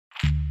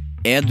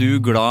du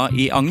glad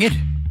I anger?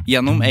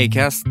 Gjennom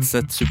Acast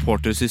sitt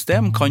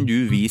supportersystem kan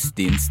du vise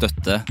din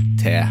støtte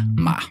til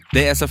meg.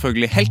 Det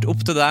selvfølgelig helt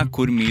opp til deg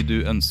hvor mye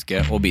du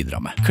ønsker å bidra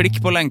med.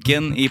 Klikk på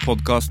lenken I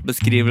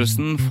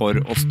podcastbeskrivelsen for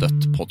å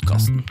støtte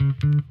podcasten.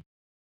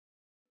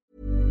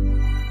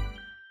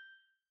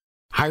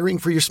 Hiring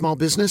for your small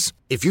business?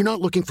 If you're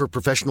not looking for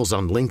professionals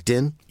on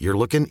LinkedIn, you're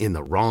looking in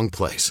the wrong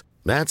place.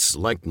 That's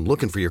like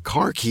looking for your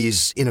car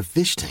keys in a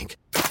fish tank.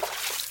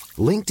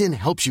 LinkedIn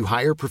helps you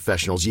hire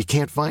professionals you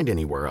can't find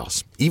anywhere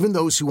else, even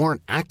those who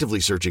aren't actively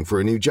searching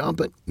for a new job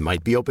but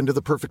might be open to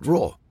the perfect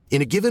role.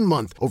 In a given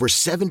month, over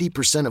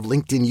 70% of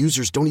LinkedIn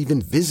users don't even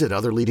visit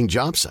other leading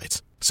job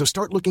sites. So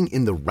start looking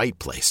in the right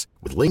place.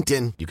 With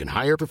LinkedIn, you can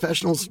hire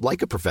professionals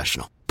like a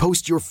professional.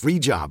 Post your free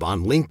job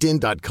on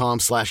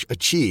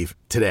linkedin.com/achieve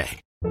today.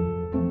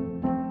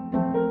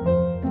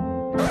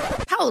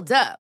 Hold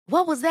up.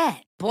 What was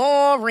that?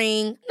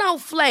 Boring. No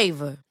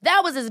flavor.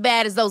 That was as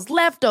bad as those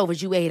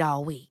leftovers you ate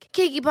all week.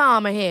 Keke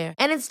Palmer here,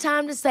 and it's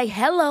time to say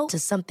hello to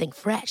something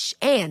fresh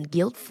and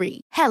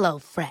guilt-free. Hello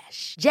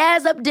Fresh.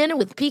 Jazz up dinner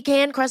with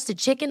pecan-crusted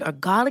chicken or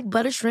garlic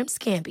butter shrimp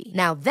scampi.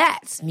 Now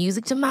that's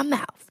music to my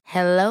mouth.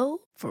 Hello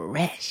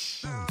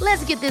Fresh.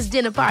 Let's get this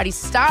dinner party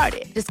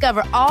started.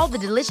 Discover all the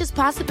delicious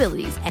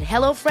possibilities at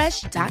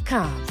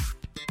hellofresh.com.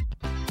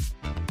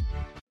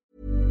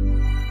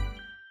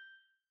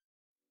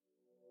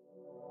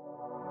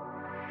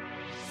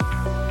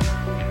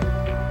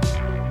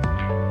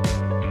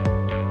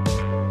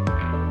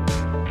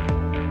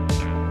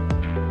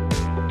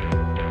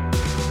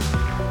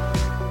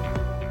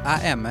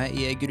 Jeg med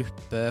I en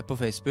gruppe på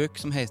Facebook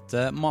som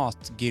heter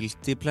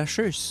Matguilty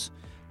Pleasures.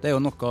 Det jo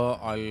noe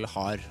alle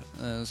har,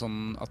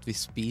 sånn at vi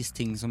spiser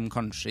ting som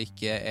kanskje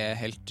ikke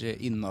helt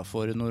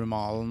innenfor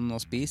normalen å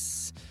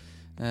spise,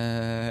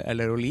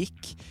 eller å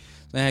like.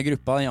 Denne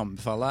gruppa den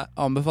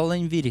anbefaler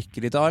den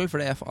virkelig til alle, for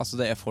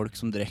det folk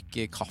som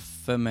drikker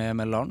kaffe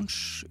med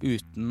lunsj,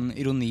 uten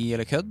ironi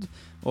eller kødd,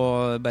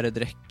 og bare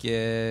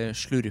drikker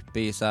slurpe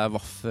I seg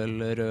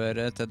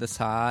vaffelrøre til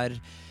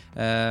dessert.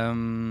 Ja,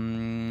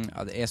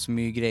 det så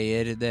mye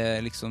greier.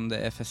 Det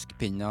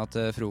fiskepinner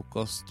til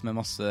frokost med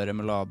masse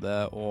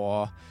remoulade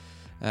og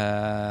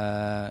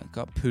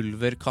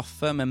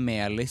pulverkaffe med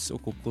melis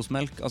og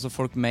kokosmelk. Altså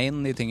folk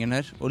mener de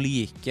tingene her og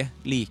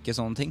like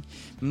sånne ting.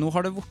 Men nå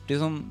har det vært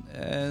sånn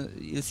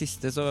I det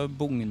siste så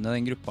bugner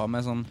den gruppa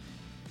med sånn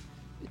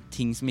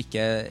ting som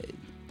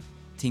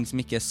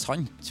ikke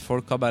sant.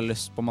 Folk har bare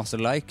lyst på masse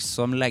likes,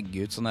 som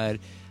legger ut sånne her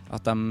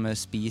at de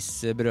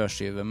spiser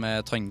brødskive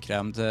med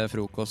tannkrem til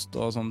frokost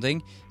og sånne ting,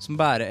 som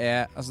bare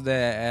altså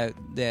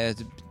det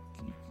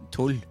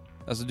tull.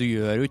 Altså du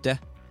gjør jo ikke det.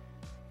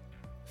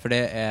 For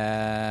det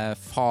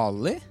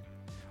farlig,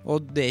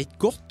 og det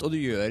ikke godt, og du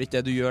gjør ikke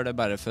det. Du gjør det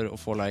bare for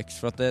å få likes,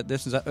 for at det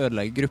synes jeg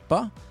ødelegger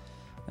gruppa.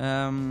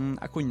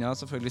 Jeg kunne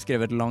selvfølgelig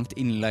skrevet et langt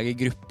innlegg I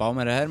gruppa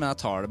om det her, men jeg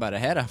tar det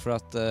bare her, for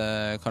at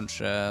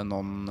kanskje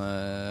noen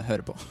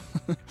hører på.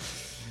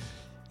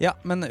 Ja,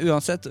 men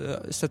uansett,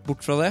 sett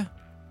bort fra det,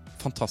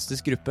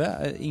 fantastisk gruppe,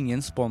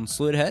 ingen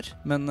sponsor her,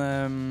 men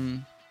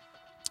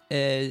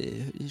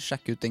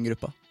sjekk ut den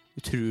gruppa.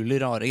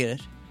 Utrolig rare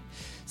greier.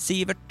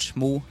 Sivert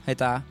Mo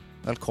heter jeg.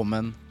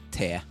 Velkommen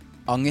til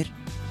Anger.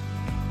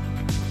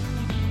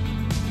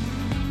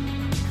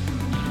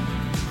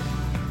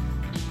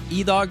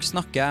 I dag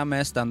snakker jeg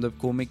med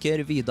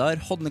stand-up-komiker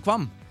Vidar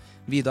Hodnekvam.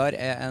 Vidar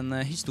en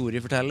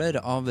historieforteller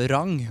av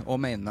rang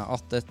og mener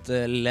at et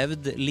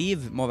levd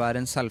liv må være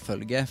en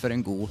selvfølge for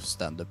en god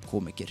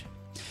stand-up-komiker.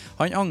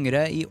 Han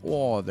angrer I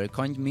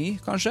overkant mye,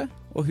 kanskje,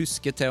 og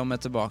husker til og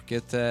med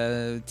tilbake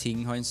til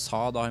ting han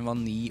sa da han var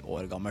 9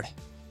 år gammel.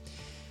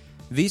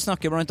 Vi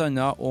snakker blant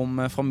annet om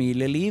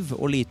familieliv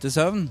og lite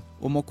søvn,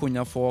 om å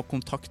kunne få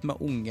kontakt med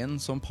ungen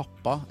som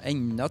pappa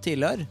enda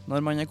tidligere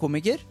når man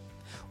komiker,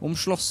 om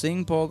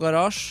slåssing på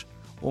garasje,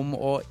 om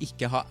å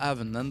ikke ha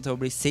evnen til å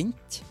bli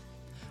sint,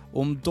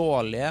 om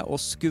dårlige og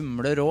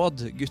skumle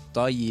råd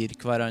gutta gir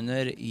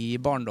hverandre I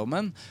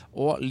barndommen,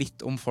 og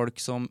litt om folk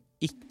som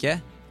ikke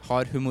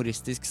har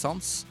humoristisk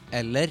sans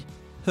eller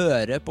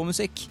hører på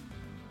musikk.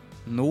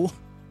 Nå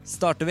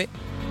starter vi.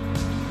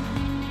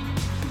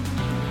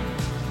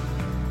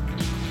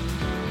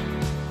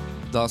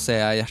 Da sier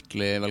jeg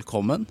hjertelig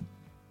velkommen.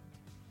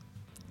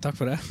 Takk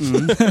for det.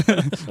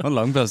 Det var en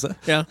lang pause.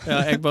 Ja,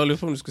 jeg bare lurer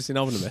på om du skulle si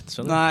navnet mitt,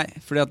 skjønner du?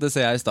 Nei, fordi at det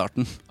ser jeg I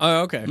starten.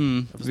 Ja, ok.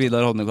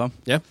 Vidar Hodnekvam.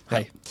 Ja,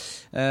 hei.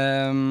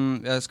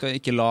 Jeg skal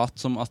ikke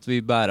late som at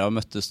vi bare har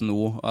møttes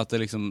nå, at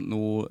det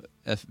nå,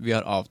 vi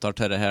har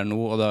avtalt dette her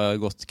nå, og det har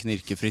gått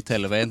knirkefritt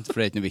hele veien,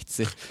 for det ikke noe vits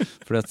I.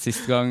 Fordi at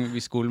sist gang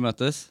vi skulle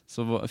møtes,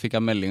 så fikk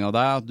jeg melding av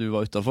deg at du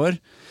var utenfor.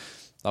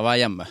 Da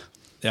var jeg hjemme.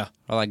 Ja.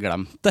 Da hadde jeg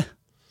glemt det.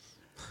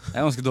 Det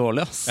ganske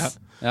dårlig, ass.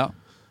 Ja.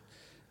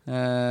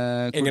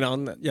 Ingen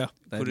annen, ja.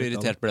 Hvor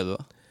irritert ble du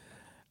da?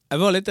 Jeg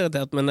var litt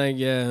irritert, men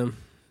jeg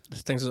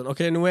tenkte sånn,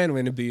 ok, nå nå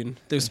inne I byen.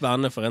 Det jo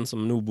spennende for en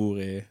som nå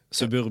bor I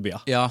suburbia.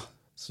 Ja.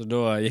 Så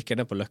da gikk jeg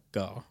ned på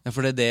Løkka. Ja,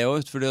 for det jo,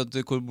 fordi at,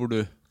 hvor bor du?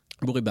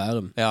 Jeg bor I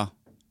Bærum. Ja.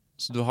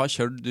 Så du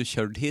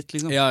kjørt hit,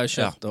 liksom? Ja, jeg har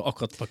kjørt og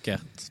akkurat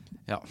parkert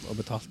og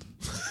betalt.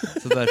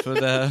 Så derfor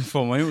det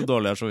får man jo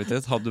dårligere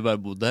samvittighet. Hadde du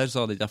bare bodd her,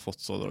 så hadde ikke jeg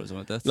fått så dårlig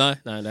samvittighet.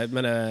 Nei,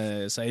 men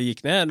så jeg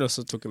gikk ned, og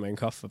så tok jeg meg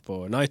en kaffe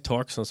på Night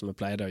Talk, sånn som jeg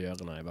pleide å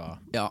gjøre når jeg var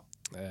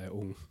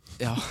ung.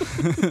 Ja.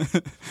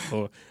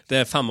 Og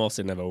det 5 år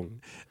siden jeg var ung.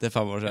 Det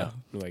 5 år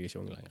siden. Nå er jeg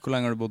ikke ung lenger. Hvor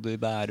lenge har du bodd i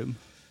Bærum?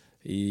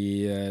 I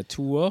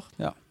 2 år.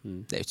 Ja.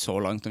 Det er ikke så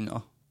langt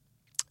unna.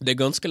 Det er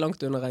ganske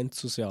langt under rent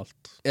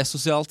sosialt.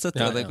 Sosialt sett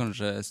er det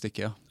kanskje et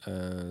stykke,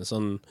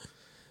 sånn,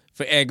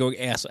 for jeg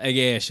også jeg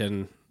er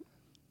ikke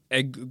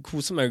jeg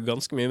koser meg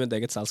ganske mye med et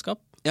eget selskap.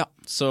 Ja.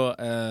 Så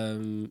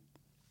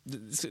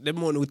det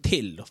må noe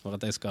til for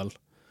at jeg skal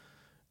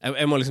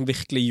jeg må liksom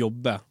virkelig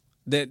jobbe.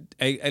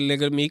 Jeg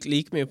legger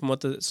like mye på en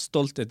måte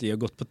stolthet i å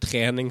ha gått på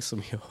trening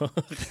som i å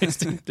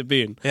reise ut til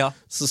byen. Ja.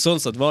 Så sånn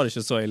sett var det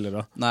ikke så ille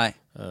da. Nei.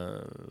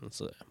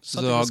 Så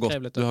du har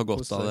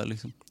gått av det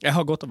liksom? Jeg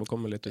har gått av å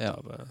komme litt ut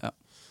av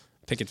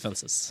picket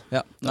fences.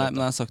 Ja, nei,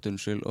 men jeg har sagt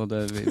unnskyld, og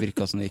det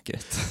virket som det gikk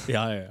rett.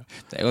 Ja.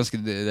 Det er jo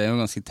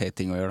en ganske teit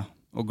ting å gjøre da.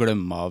 Å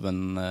glemme av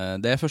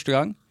det er første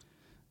gang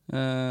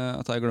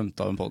at jeg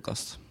glemte av en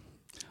podcast.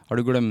 Har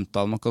du glemt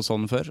av noe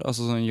sånn før?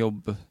 Altså sånn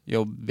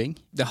jobbing?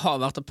 Det har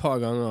vært et par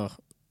ganger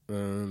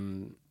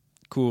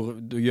hvor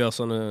du gjør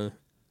sånne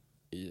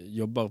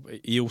jobber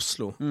i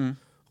Oslo,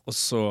 og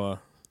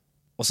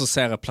så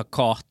ser jeg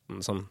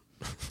plakaten sånn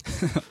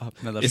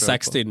i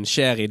 6-tiden,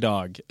 skjer i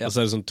dag, og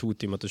så er det sånn 2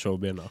 timer til show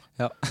begynner.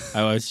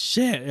 Jeg var,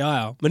 ja.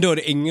 Men da er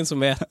det ingen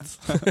som vet.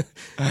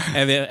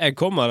 Jeg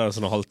kommer der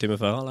sånn en halvtime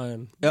før.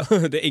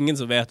 Det er ingen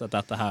som vet at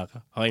dette her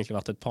har egentlig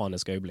vært et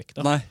panisk øyeblikk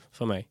da,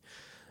 for meg.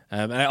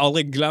 Men jeg har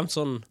aldri glemt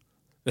sånn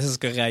hvis jeg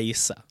skal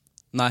reise.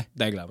 Nei.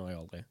 Det glemmer jeg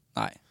aldri.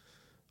 Nei.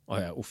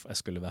 Jeg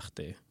skulle vært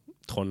i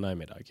Trondheim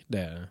i dag.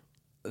 Det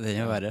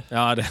er verre.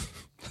 Ja,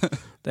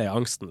 det er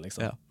angsten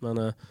liksom. Ja. Men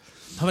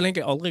har vel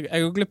egentlig aldri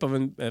jeg har glipp av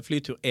en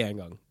flytur 1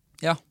 gang.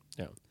 Ja.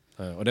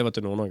 Og det var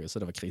til Nord-Norge,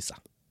 så det var krise.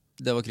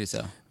 Det var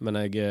krise, ja. Men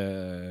jeg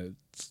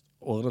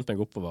ordnet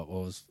meg oppover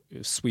og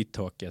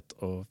sweet-talket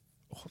og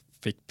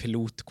fikk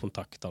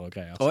pilotkontakter og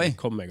greier. Så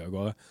kom jeg av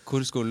gårde.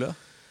 Hvor skulle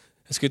du?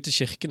 Jeg skulle til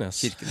Kirkenes.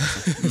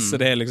 Så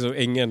det er liksom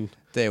ingen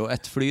det er jo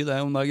et fly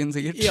det om dagen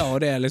sikkert. Ja, og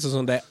det er liksom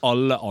sånn det er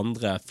alle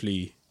andre fly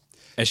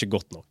er ikke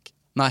godt nok.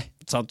 Nei.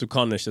 Sånn, du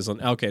kan ikke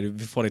sånn ok,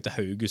 vi får deg til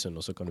Haugesund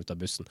og så kan du ta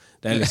bussen.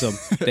 Det er liksom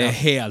det er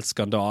helt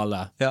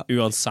skandale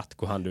uansett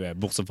hvor hen du er,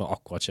 bortsett fra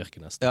akkurat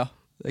Kirkenes. Ja,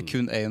 det er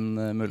kun en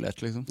mulighet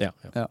liksom. Ja,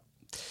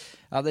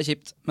 det er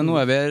kjipt. Men nå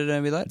er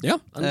vi der.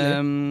 Ja,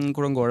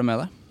 hvordan går det med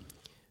deg?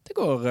 Det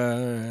går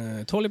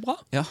tålig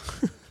bra. Ja.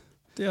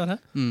 Det gjør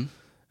det.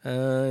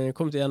 Jeg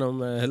kom gjennom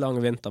lang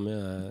vinter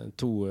med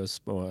 2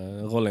 små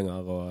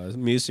rollinger og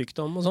mye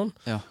sykdom og sånn.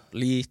 Ja.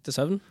 Lite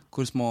søvn.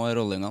 Hvor små er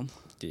rollingene?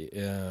 De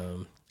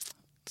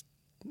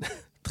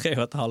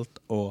 3,5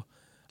 og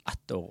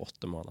 1 år og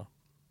 8 måneder.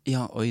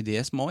 Ja, og de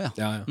er små, ja.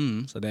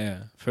 Så det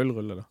er full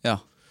rulle da. Ja.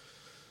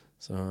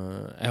 Så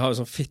jeg har jo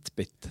sånn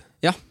Fitbit.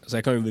 Ja. Så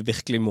jeg kan jo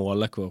virkelig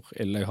måle hvor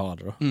ille jeg har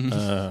det da.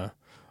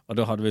 Og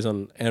da hadde vi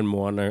sånn 1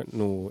 måned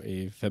nå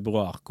i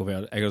februar hvor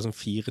jeg hadde sånn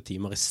 4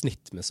 timer i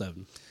snitt med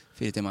søvn.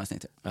 4 timer i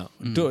snitt, ja.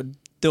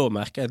 Da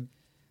merker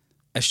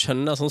jeg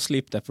skjønner sånn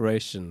sleep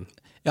deprivation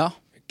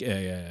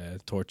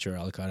torture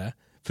eller hva det er.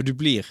 For du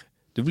blir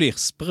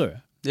sprø,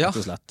 rett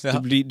og slett.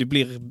 Du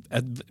blir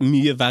et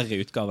mye verre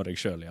utgave av deg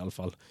selv, i alle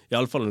fall. I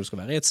alle fall når du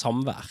skal være i et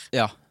samvær.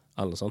 Ja.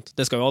 Eller noe sånt.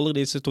 Det skal jo aldri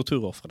disse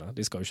torturoffrene.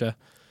 De skal jo ikke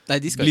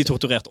bli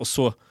torturert, og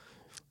så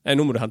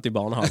nå må du hente i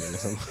barnehagen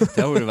liksom. Det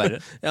har vært verre.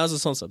 Ja, altså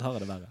sånn sett har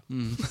jeg det verre.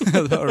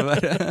 Det har det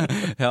verre.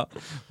 Ja.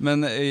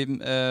 Men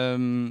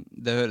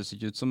det høres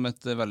ikke ut som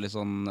et veldig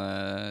sånn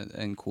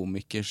en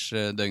komikers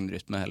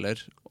døgnrytme heller.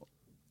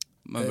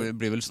 Man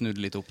blir vel snudd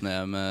litt opp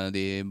ned med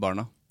de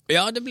barna.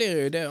 Ja, det blir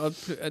jo det.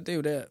 Det er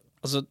jo det.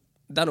 Altså,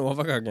 den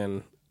overgangen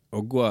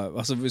å gå,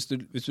 altså hvis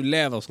du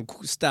lever som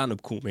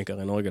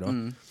stand-up-komiker i Norge da,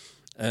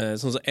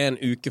 sånn så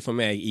en uke for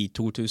meg i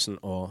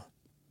 2012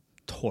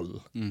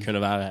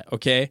 kunne være,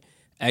 ok,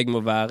 jeg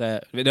må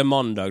være, det er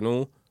mandag nå,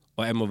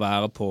 og jeg må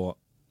være på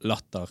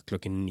Latter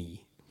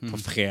 9 på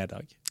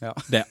fredag. Ja.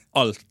 Det er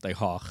alt jeg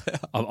har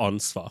av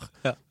ansvar.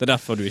 Ja. Det er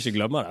derfor du ikke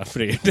glemmer det,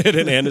 fordi det er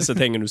den eneste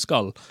tingen du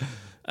skal.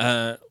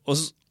 Og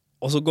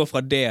så gå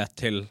fra det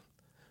til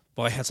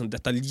bare helt sånn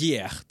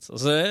detaljert.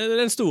 Altså, det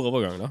er en stor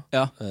overgang da.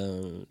 Ja.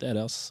 Det er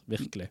det altså,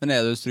 virkelig. Men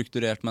er du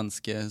strukturert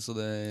menneske, så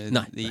det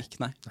gikk?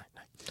 Nei.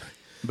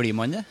 Blir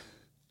man det?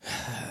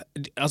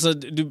 Altså,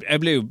 jeg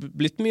ble jo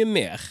blitt mye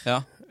mer.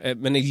 Ja.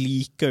 Men jeg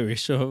liker jo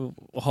ikke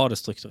å ha det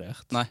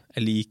strukturert. Nei.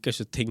 Jeg liker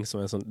ikke ting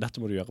som er sånn, dette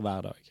må du gjøre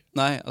hver dag.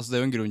 Nei, altså det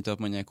er jo en grunn til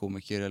at man er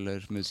komiker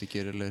eller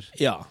musiker eller...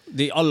 Ja,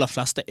 de aller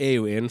fleste er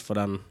jo innenfor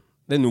den.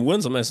 Det er noen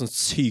som er sånn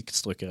sykt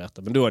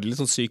strukturerte, men da er de litt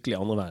sånn sykelig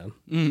andre veien.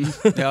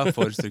 Ja,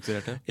 for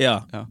strukturerte.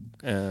 Ja.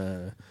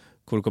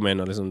 Hvor du kommer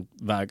inn og liksom,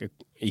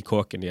 i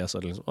kåken de så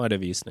er det liksom, er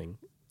det visning?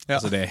 Ja.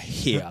 Altså det er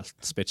helt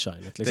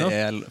spitshine liksom. Det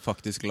er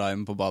faktisk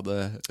lime på badet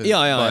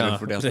bare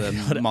fordi at det er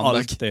en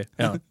mandag.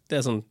 Ja, det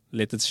er sånn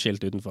litt skilt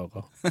utenfor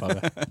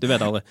bare. Du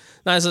vet aldri.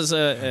 Nei,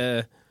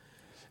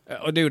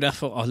 Og det er jo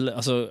derfor alle,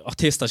 altså,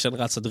 artister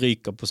generelt sett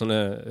ryker på sånne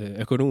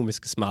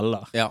økonomiske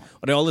smeller. Ja.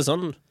 Og det er aldri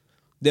sånn,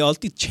 det er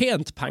alltid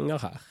tjent penger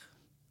her.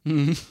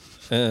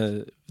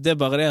 Det er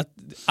bare det at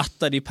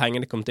etter de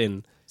pengene kom inn,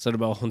 så er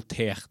det bare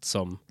håndtert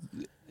som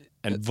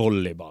en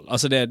volleyball.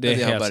 Altså det er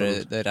helt bare,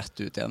 sånn. Det er rett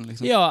ut igjen,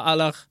 liksom. Ja,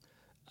 eller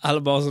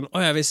bare sånn,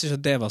 jeg visste ikke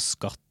at det var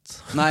skatt.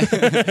 Nei,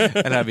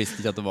 eller jeg visste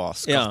ikke at det var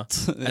skatt. Ja,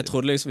 jeg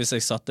trodde liksom hvis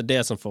jeg satte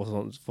det som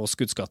for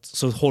skuddskatt,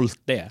 så holdt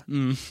det.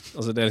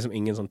 Altså det er liksom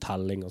ingen sånn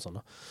telling og sånn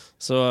da.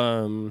 Så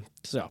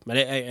ja, men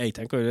jeg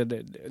tenker jo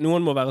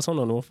noen må være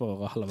sånn og noen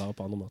får heller være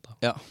på andre måter.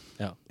 Ja.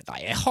 Nei,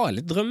 jeg har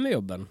litt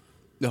drømmejobben.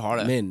 Du har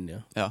det? Min,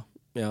 ja. Ja.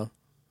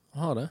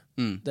 Jeg har det.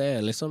 Det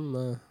er liksom,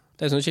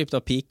 det er sånn kjipt å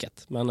ha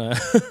piket, men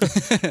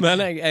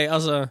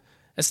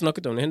jeg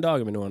snakket om det en dag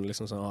med noen,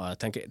 liksom sånn, jeg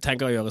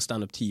tenker å gjøre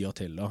stand-up 10 år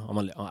til da, han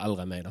er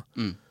eldre enn meg da.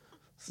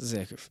 Så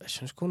sier jeg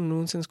skjønner ikke hvordan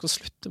noensinne skal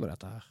slutte med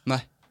dette her.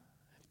 Nei.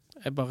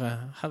 Jeg bare,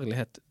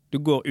 herlighet, du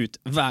går ut,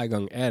 hver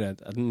gang er det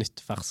et nytt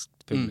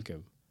ferskt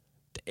publikum.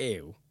 Det er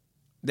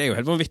jo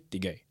helt vanvittig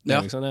gøy. Det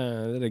er, liksom, det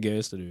er det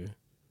gøyeste du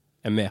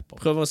er med på.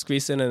 Prøver å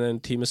skvise inn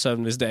en time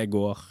søvn hvis det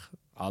går,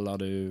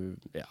 eller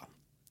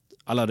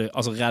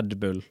altså Red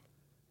Bull,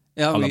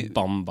 eller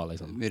Bamba,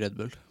 liksom. Red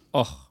Bull.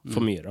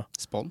 For mye da.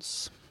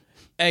 Spons.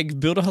 Jeg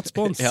burde hatt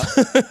spons. Ja.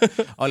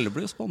 Alle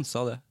blir jo sponset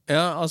av det.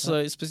 Ja,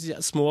 altså,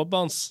 spesielt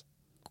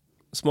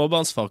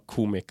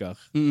småbarnsfar-komiker.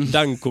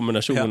 Den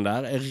kombinasjonen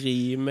der er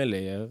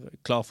rimelig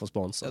klar for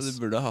spons. Ja, du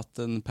burde ha hatt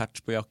en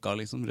patch på jakka,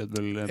 liksom. Red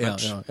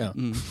Bull-patch. Ja.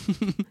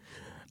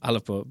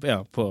 Eller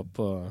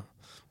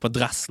på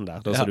dressen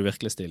der, da ser du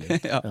virkelig stilig.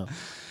 Ja.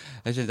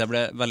 Jeg kjente jeg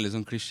ble veldig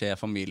sånn klisjé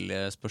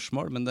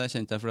familiespørsmål, men det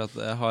kjente jeg fordi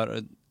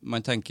at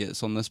man tenker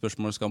sånne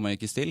spørsmål skal man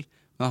ikke stille,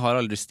 men jeg har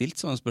aldri stilt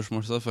sånne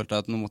spørsmål, så jeg følte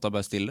at nå måtte jeg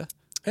bare stille det.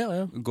 Ja.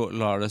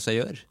 Lar det seg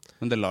gjøre?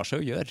 Men det lar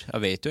seg jo gjøre.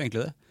 Jeg vet jo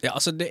egentlig det. Ja,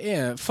 altså det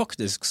er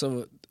faktisk så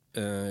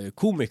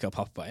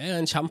komikerpappa er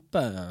en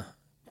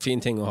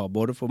kjempefin ting å ha,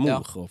 både for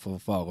mor og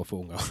for far og for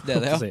unger. Det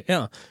er det,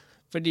 ja.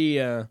 Fordi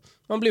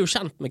man blir jo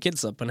kjent med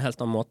kidsa på en helt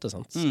annen måte,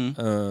 sant?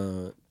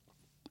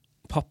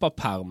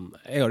 Pappaperm.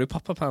 Jeg hadde jo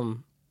pappaperm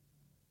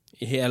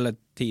i hele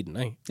tiden,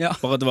 jeg. Ja.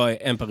 Bare at det var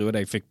en periode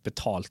jeg fikk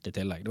betalt i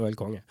tillegg. Det var helt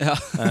konge. Ja.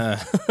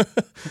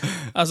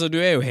 Altså, du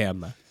er jo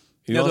hjemme.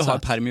 Ja, du har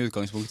perm i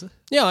utgangspunktet.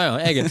 Ja,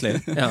 egentlig.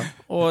 Ja.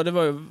 Og det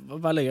var jo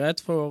veldig greit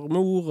for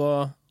mor, og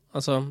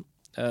altså,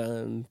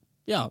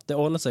 det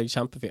ordnet seg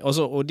kjempefint.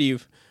 Og de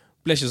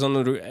ble ikke sånn,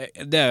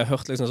 det har jeg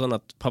hørt liksom sånn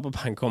at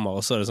pappaperm kommer,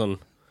 og så er det sånn,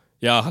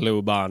 ja, hallo,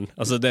 barn.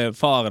 Altså,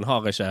 faren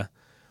har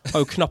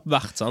jo knapt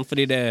vært, sant?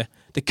 Fordi det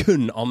er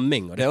kun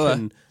amming, og det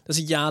er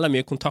så jævla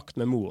mye kontakt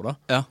med mor, da.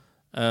 Ja.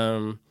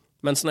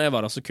 Mens når jeg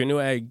var der, så kunne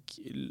jo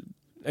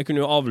jeg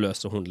kunne jo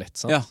avløse hun litt,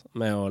 sant? Ja.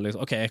 Med å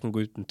liksom, ok, jeg kan gå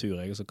ut en tur,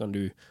 og så kan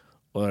du,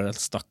 og den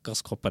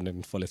stakkars kroppen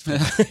din få litt for i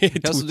 2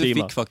 timer. Ja, så du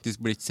fikk faktisk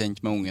blitt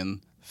sendt med ungen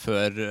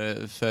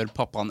før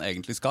pappaen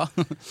egentlig skal?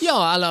 Ja,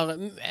 eller,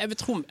 jeg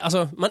vet tro,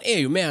 altså, man er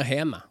jo mer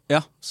hjemme.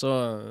 Ja. Så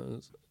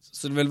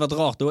det ville vært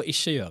rart å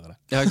ikke gjøre det.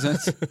 Ja, ikke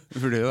sant?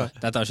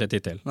 Dette har ikke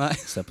tid til. Nei.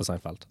 Se på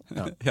Seinfeld.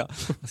 Ja,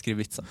 jeg skriver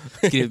vitser.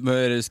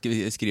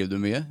 Skriver du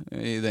mye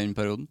i den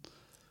perioden?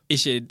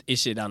 Ikke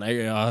i den.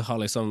 Jeg har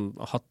liksom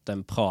hatt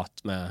en prat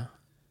med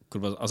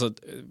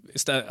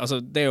altså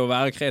det å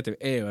være kreativ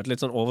er jo et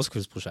litt sånn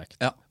overskuddsprosjekt.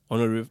 Ja. Og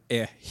når du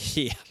er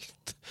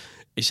helt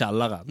i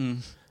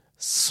kjelleren,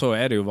 så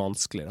er det jo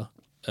vanskelig da.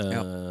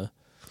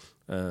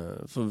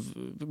 For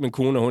min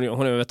kone, hun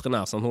er jo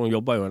veterinær, sant? Hun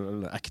jobber jo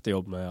en ekte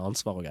jobb med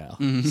ansvar og greier.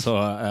 Så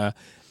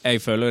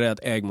jeg føler jo det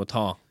at jeg må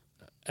ta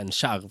en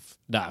skjerv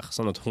der,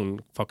 sånn at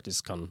hun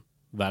faktisk kan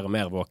være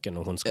mer våken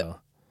når hun skal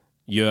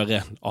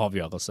gjøre en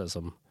avgjørelse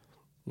som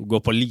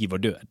går på liv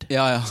og død.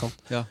 Ja.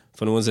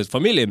 For noen sitt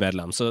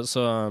familiemedlem, så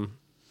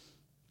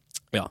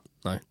ja,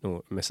 nei,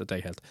 nå mistet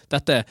jeg helt.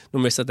 Nå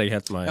mistet jeg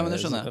helt meg. Ja, men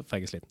det skjønner jeg.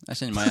 Jeg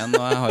kjenner meg igjen,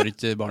 og jeg har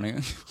ikke barn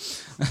engang.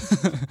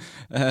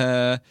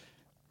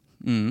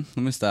 Nå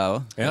mistet jeg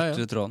også.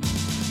 Helt tråden.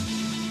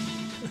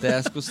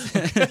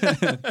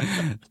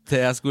 Det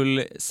jeg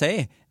skulle si,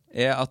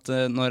 er at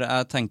når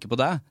jeg tenker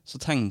på det, så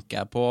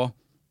tenker jeg på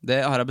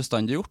det har jeg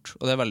bestandig gjort,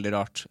 og det er veldig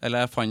rart.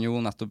 Eller jeg fant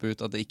jo nettopp ut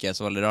at det ikke er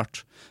så veldig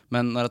rart.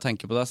 Men når jeg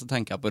tenker på det, så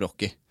tenker jeg på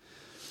Rocky.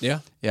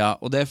 Ja,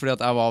 og det er fordi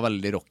at jeg var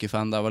veldig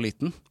Rocky-fan da jeg var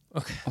liten.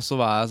 Okay. Og så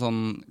var jeg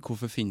sånn,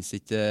 hvorfor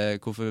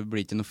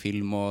blir ikke noe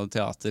film og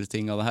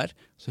teaterting av det her?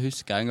 Så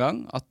husker jeg en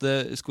gang at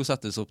det skulle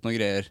settes opp noen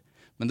greier.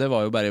 Men det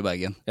var jo bare i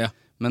Bergen. Ja.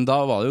 Men da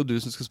var det jo du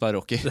som skulle spille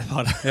Rocky. Det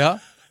var det. Ja.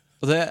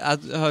 Og jeg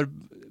har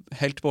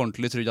helt på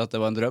ordentlig trodd at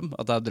det var en drøm,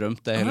 at jeg har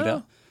drømt det hele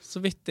tiden. Så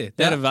vittig.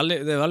 Det er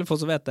veldig få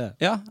som vet det.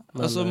 Ja,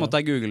 og så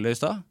måtte jeg google det i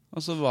sted, og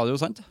så var det jo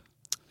sant.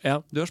 Ja.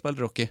 Du har spilt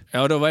Rocky.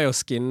 Ja, og da var jeg jo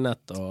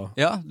skinnet og...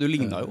 Ja, du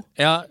lignet jo.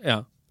 Ja.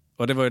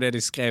 Og det var jo det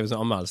de skrev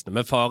som anmeldelsene,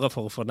 med fare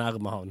for å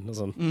fornærme han, og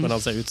sånn. Men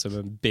han ser ut som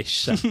en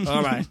bikkje.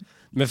 Nei.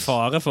 Med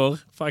fare for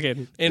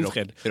fucking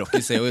innfridd. Rocky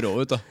ser jo rå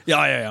ut da.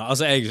 Ja.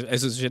 Altså, jeg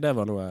synes ikke det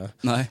var noe...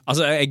 Nei.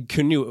 Altså, jeg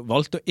kunne jo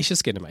valgt å ikke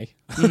skinne meg.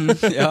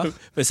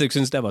 Hvis jeg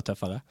synes det var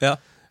tøffere. Ja.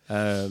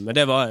 Men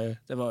det var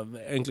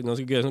egentlig en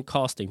ganske gøy sånn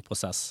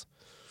castingprosess.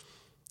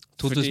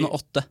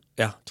 2008.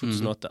 Ja,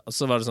 2008. Og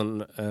så var det sånn,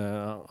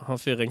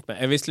 han fyr ringte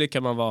meg. Jeg visste ikke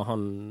hvem han var,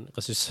 han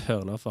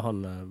regissøren, for han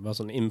var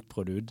sånn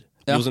impro-dude.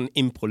 Det var sånn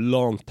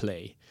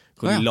impro-longplay,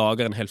 hvor de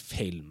lager en hel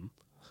film.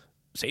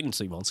 Så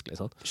innsykt vanskelig,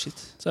 sant? Shit.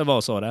 Så jeg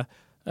bare så det.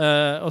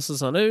 Og så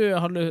sa han,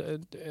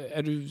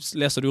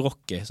 leser du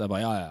Rocky? Så jeg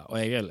bare, ja, og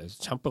jeg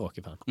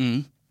kjempe-Rocky-fan.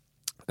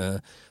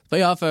 For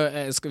vi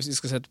skal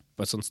se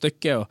på et sånt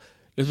stykke, og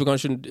liksom,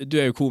 kanskje, du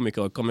jo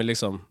komiker, og kan vi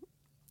liksom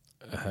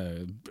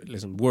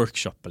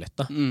workshoppe litt,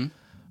 da.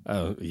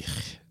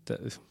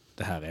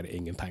 Det her det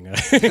ingen penger.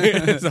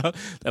 Så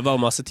det bare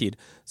masse tid.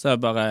 Så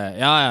jeg bare,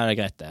 ja, det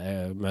greit,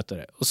 jeg møter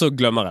det. Og så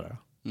glemmer jeg det, da.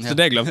 Så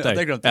det glemte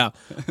jeg. Ja.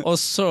 Og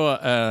så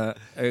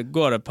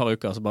går det et par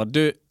uker, så bare,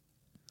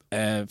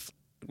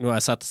 nå har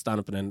jeg sett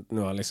stand-upen din, nå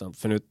har jeg liksom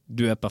funnet ut,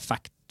 du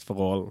perfekt for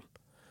rollen.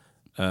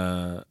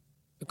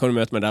 Kan du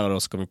møte meg der og da,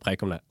 så kan vi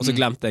preike om det. Og så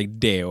glemte jeg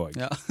det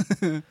også. Ja.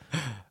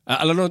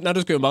 Eller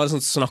du skulle jo bare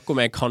sånn snakke om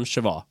jeg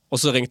kanskje var, og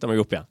så ringte jeg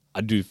meg opp igjen. Ja,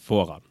 du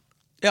får han.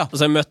 Ja. Og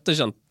så jeg møtte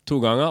ikke han 2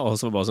 ganger, og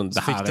så var det bare sånn,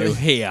 det her jo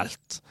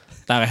helt,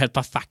 det her helt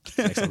perfekt,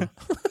 liksom.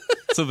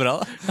 Så bra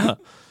da. Ja.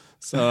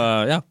 Så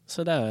ja,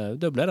 så da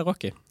ble det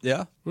Rocky.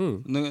 Ja.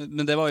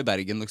 Men det var i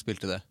Bergen dere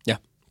spilte det? Ja.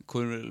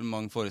 Hvor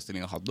mange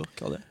forestillinger hadde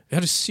dere av det? Vi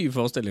hadde 7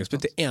 forestillinger,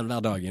 spilte 1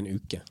 hver dag i en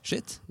uke.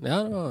 Shit.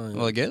 Ja,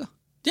 var det gøy da?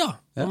 Ja,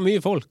 det var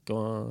mye folk,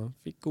 og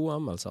fikk gode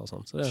anmeldelser og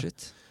sånt. Så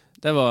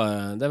det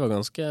var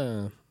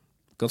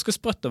ganske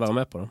sprøtt å være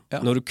med på da. Ja.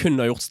 Når du kun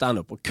har gjort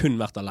stand-up og kun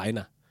vært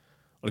alene.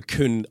 Og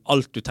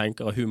alt du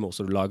tenker av humor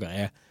som du lager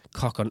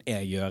hva kan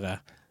jeg gjøre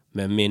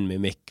med min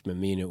mimikk, med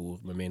mine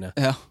ord, med mine.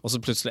 Ja. Og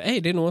så plutselig,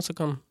 det noen som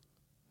kan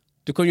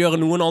du kan gjøre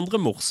noen andre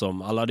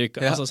morsom, eller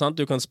altså, sant?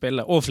 Du kan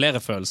spille, og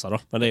flere følelser da,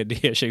 men de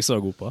ikke jeg så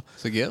god på.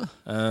 Så gøy da.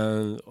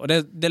 Og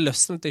det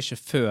løsnet ikke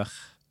før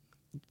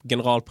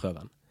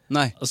generalprøven.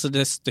 Nei. Altså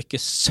det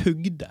stykket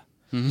sugde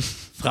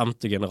frem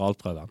til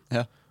generalprøven.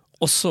 Ja.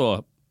 Og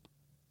så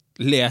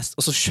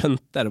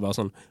skjønte jeg det bare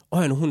sånn,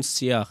 når hun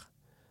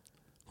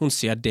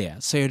sier det,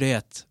 så det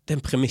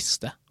en premiss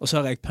det, og så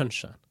har jeg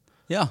punchen.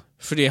 Ja.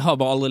 Fordi jeg har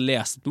bare aldri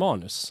lest et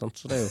manus, sant?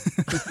 Så det jo...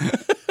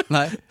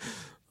 Nei.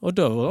 Og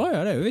da,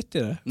 det jo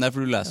vittig det. Nei, for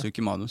du leser jo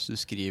ikke manus, du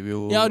skriver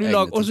jo... Ja,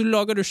 og så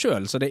lager du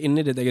selv, så det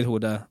inni ditt eget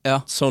hode.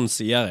 Ja. Sånn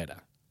sier jeg det.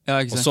 Ja,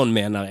 ikke sant? Og sånn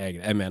mener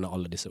jeg mener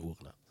alle disse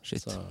ordene.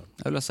 Shit,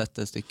 jeg vil ha sett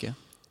det stykket.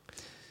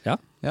 Ja.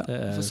 Jeg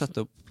får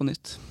sette opp på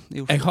nytt.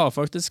 Jeg har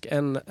faktisk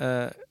en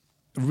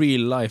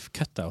real life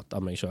cutout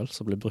av meg selv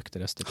som blir brukt i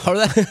det stykket. Har du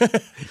det?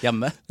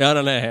 Hjemme? Ja,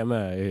 den hjemme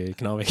i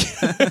Knarvik.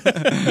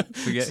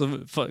 Så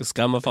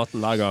skremmer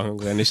fatten hver gang han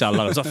går inn i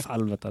kjelleren. Så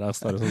helvete, der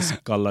står det sånn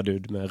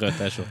skalladud med rød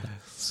t-skjorte.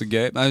 Så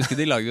gøy. Men jeg husker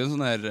de lagde jo en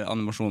sånn her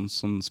animasjon,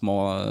 sånn små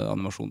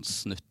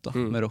animasjonssnutt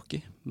med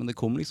Rocky. Men det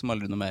kom liksom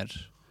aldri noe mer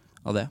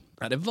av det.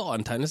 Ja, det var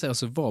en tegneserie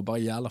som var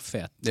bare jævla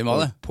fet. Det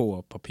var det. På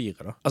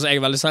papiret da. Altså, jeg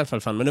veldig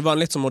Seinfeld-fan, men det var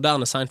en litt sånn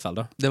moderne Seinfeld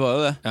da. Det var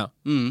jo det. Ja.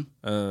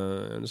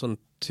 En sånn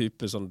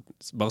type sånn,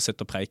 bare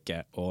sitte og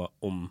preike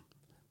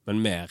men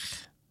mer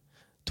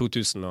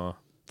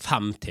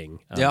 2005-ting.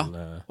 Ja,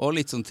 og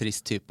litt sånn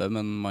trist type,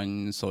 men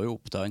man så jo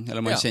opp til han,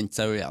 eller man kjente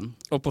seg jo igjen.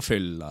 Og på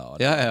fylla.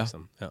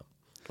 Liksom. Ja.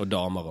 Og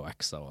damer og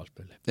ekser og alt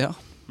mulig. Ja,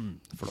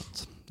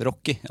 flott.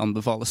 Rocky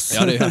anbefales.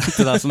 Ja, det gjør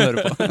til deg som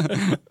hører på.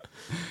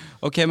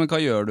 Ok, men hva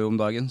gjør du om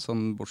dagen,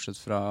 sånn bortsett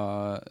fra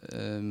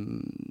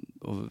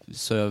å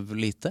søve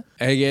lite?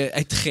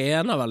 Jeg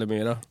trener veldig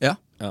mye da. Ja.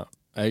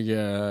 Jeg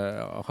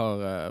har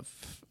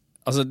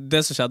altså det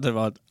som skjedde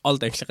var at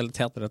alt egentlig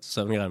relatert til dette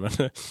søvngreiene, men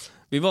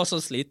vi var så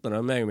slitne da,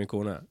 meg og min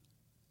kone,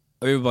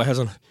 og vi var bare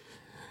helt sånn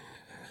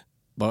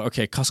ok,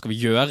 hva skal vi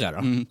gjøre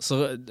da? Så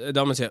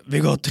damen sier,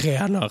 vi går og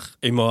trener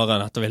i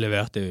morgen etter vi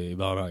leverte i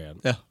barnehagen.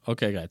 Ja.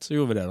 Ok, greit, så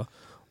gjorde vi det da.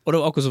 Og det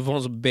var akkurat så for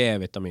en sånn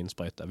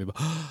B-vitaminsprøyte. Vi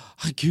bare,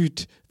 herregud,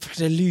 for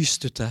det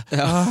lyst ute.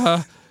 Ja.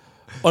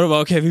 Og det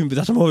var, ok,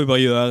 dette må vi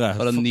bare gjøre.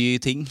 For en ny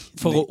ting.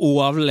 For å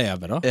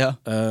overleve da. Ja.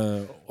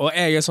 Og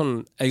jeg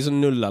sånn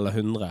 0 eller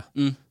 100.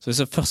 Så hvis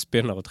jeg først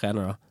begynner å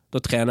trene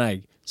da trener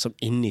jeg som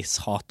inni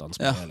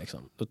satans på det,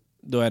 liksom.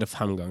 Da det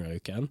 5 ganger i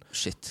uken.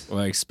 Shit. Og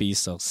jeg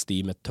spiser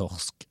stimet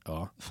torsk.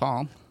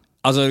 Faen.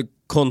 Altså,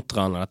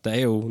 kontraen dette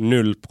jo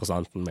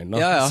 0% min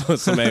da,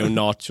 som jo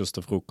nachos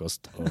til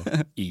frokost og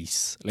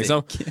is,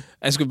 liksom.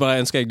 Jeg skulle bare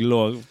ønske jeg lå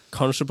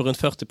kanskje på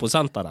rundt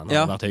 40% av den,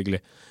 hadde vært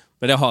hyggelig.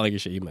 Men det har jeg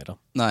ikke i meg da.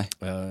 Nei.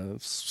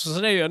 Så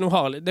det jo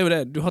det,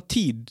 du har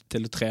tid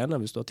til å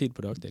trene hvis du har tid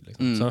på dagtid,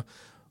 liksom.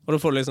 Og da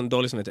får du liksom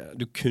dårlig smittighet.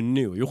 Du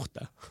kunne jo gjort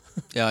det.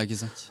 Ja, ikke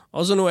sant.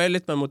 Altså nå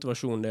litt mer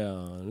motivasjon,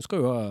 du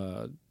skal jo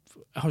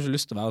jeg har ikke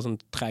lyst til å være sånn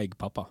treig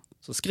pappa.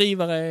 Så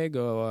skriver jeg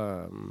og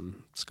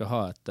skal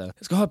ha et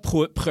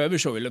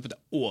prøveshow i løpet av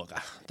året.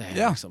 Det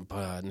liksom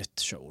bare et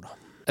nytt show da.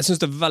 Jeg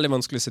synes det veldig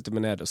vanskelig å sitte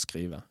med ned og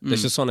skrive. Det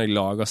ikke sånn jeg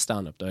lager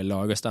stand-up da. Jeg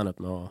lager stand-up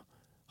med å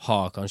ha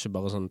kanskje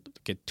bare sånn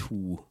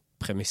 2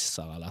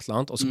 premisser eller et eller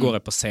annet, og så går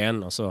jeg på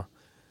scenen og så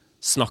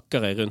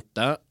snakker jeg rundt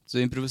det. Så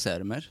du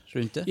improviserer mer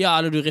rundt det? Ja,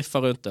 eller du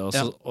riffer rundt det,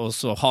 og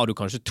så har du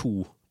kanskje 2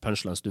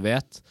 punchlines du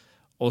vet,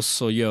 og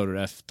så gjør du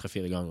det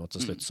 3-4 ganger, og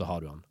til slutt så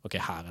har du den. Ok,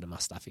 her det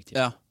mest effektivt.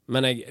 Ja.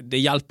 Men det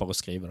hjelper å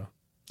skrive da.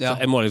 Ja.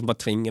 Så jeg må liksom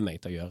bare tvinge meg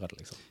til å gjøre det,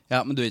 liksom.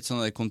 Ja, men du er ikke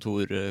sånn der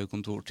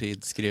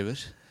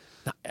kontortidsskriver?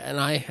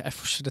 Nei, jeg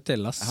får ikke det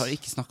til, ass. Jeg har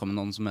ikke snakket med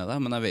noen som er det,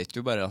 men jeg vet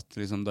jo bare at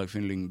liksom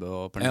Dagfinn Lyngbø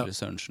og Pernille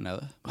Sørensen er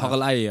det.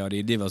 Harald Eia,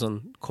 de var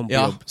sånn, kom på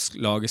jobb,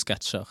 lage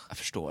sketsjer. Jeg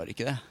forstår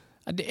ikke det.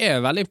 Det er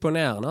veldig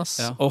imponerende, ass.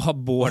 Å ha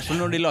både... Hvertfall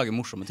når de lager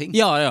morsomme ting.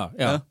 Ja.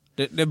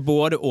 Det er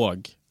både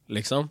og,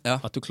 liksom. Ja.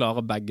 At du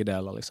klarer begge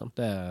deler, liksom.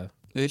 Det er...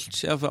 Vilt,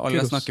 ja, for alle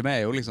jeg snakker med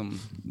er jo liksom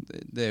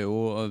det er jo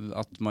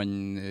at man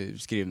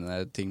skriver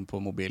ned ting på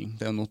mobilen.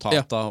 Det er jo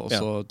notater, og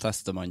så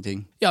tester man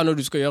ting. Ja, når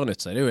du skal gjøre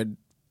nytt, så er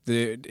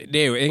det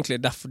er jo egentlig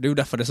derfor, det er jo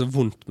derfor det er så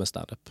vondt med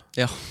stand-up.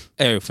 Ja.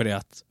 Det er jo fordi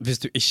at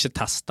hvis du ikke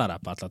tester det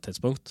på et eller annet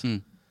tidspunkt,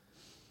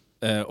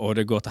 og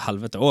det går til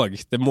helvete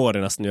også, det må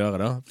det nesten gjøre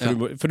da,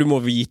 for du må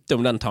vite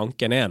om den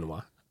tanken er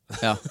noe.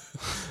 Ja.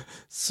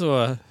 Så,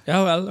 ja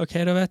vel,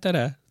 ok, da vet jeg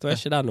det. Da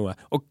er ikke det noe.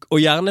 Og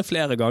gjerne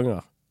flere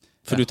ganger.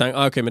 For du tenker,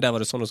 ok, men der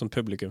var det sånn som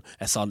publikum.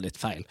 Jeg sa det litt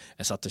feil.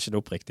 Jeg satte ikke det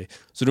opp riktig.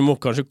 Så du må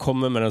kanskje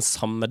komme med den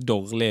samme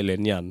dårlige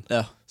linjen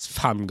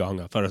 5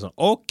 ganger. For det er sånn,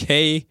 ok,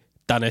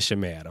 den er ikke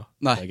med da.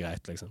 Nei. Det er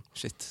greit, liksom.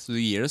 Shit, så du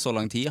gir det så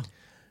lang tid, ja?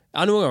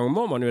 Ja, noen ganger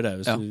må man jo det.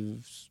 Hvis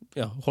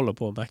du holder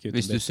på å backe ut.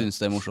 Hvis du synes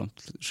det er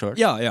morsomt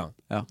selv? Ja.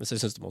 Hvis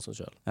jeg synes det er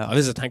morsomt selv. Ja,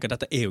 hvis jeg tenker at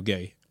dette er jo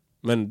gøy.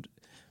 Men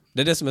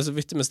det er det som er så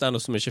viktig med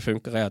stand-up som ikke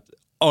funker, er at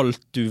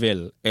alt du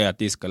vil er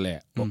at de skal le,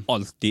 og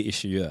alt de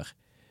ikke gjør.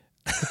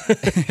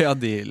 Ja,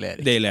 de ler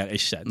ikke. De ler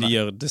ikke. De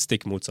gjør det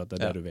stikk motsatt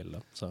av det du vil. Da.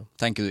 Så.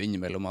 Tenker du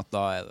innimellom at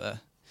da er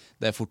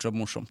det er fortsatt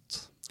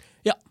morsomt?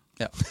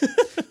 Ja.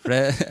 For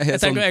jeg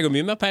tenker jeg har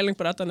mye mer peiling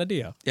på dette enn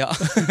de har. Ja,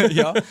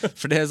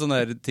 for det er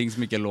sånne ting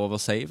som ikke er lov å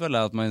si,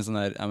 eller at man sånn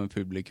men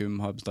publikum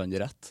har bestandig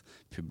rett.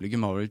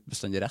 Publikum har vel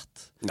bestandig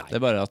rett. Nei. Det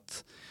er bare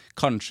at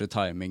kanskje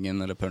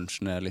timingen eller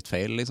punchen er litt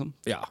feil, liksom.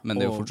 Ja, men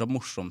det er jo fortsatt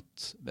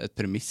morsomt. Et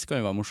premiss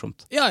kan jo være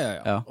morsomt.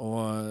 Ja.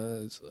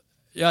 Og...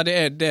 Ja, det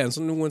er en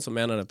sånn noen som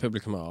mener det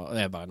publikum har, og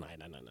det er bare nei.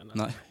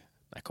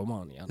 Der kommer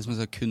han igjen. Det er som å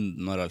si at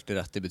kunden har alltid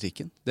rett i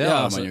butikken. Det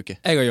har man jo ikke.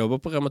 Jeg har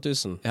jobbet på Rema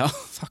 1000. Ja.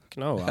 Fuck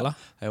no, eller?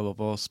 Jeg jobber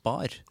på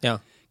Spar. Ja.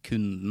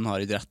 Kunden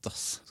har ikke rett,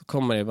 ass. Så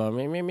kommer de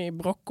bare, min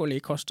brokkoli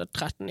kostet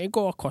 13, i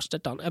går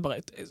kostet den. Jeg bare,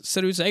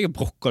 ser det ut som jeg er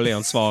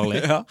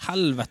brokkoli-ansvarlig?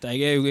 Helvete,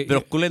 jeg er jo...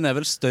 Brokkolien er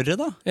vel større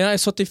da? Ja,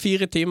 jeg satt i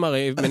 4 timer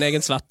i min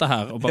egen svette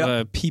her, og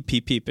bare pip,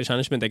 jeg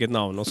kjenner ikke mitt eget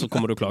navn, og så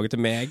kommer du og klager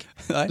til meg.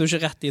 Du har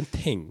ikke rett i en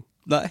ting.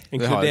 Nei,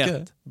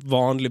 inkludert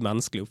vanlig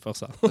menneskelig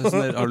oppførsel.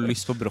 Sånn, har du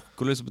lyst på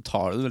brokkoli, så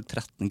betaler du vel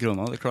 13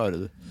 kroner, det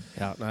klarer du.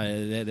 Ja, nei,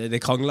 det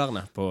er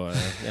kranglerne på...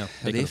 Ja,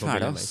 de er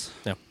ferdig, ass.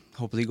 Ja.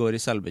 Håper de går i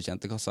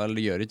selvbetjente kassa,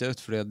 eller de gjør ikke det,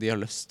 fordi de har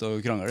lyst til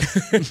å krangle.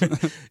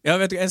 Ja,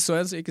 vet du, jeg så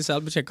en som gikk i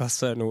selvbetjent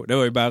kasse nå, det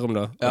var i Bærum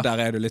da, og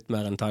der er det litt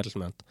mer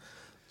entitlement.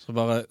 Så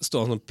bare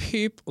står han sånn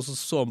pip, og så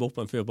han bort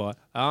på en fyr bare,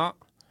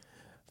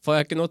 får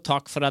jeg ikke noe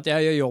takk for at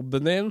jeg gjør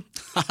jobben din?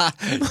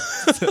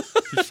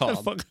 Fy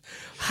faen.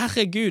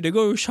 Herregud, det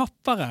går jo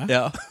kjappere.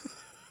 Ja,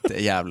 det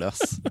er jævlig,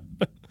 ass.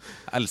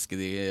 Jeg elsker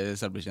de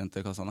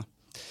selvbetjente kassene.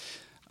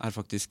 Jeg har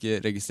faktisk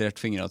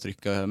registrert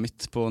fingeravtrykket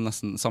mitt på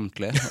nesten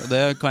samtlige, og det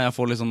kan jeg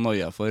få litt sånn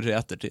nøye for i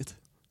ettertid.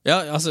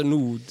 Ja, altså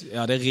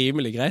det er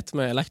rimelig greit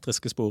med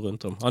elektriske spor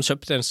rundt om. Han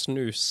kjøpte en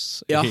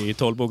snus i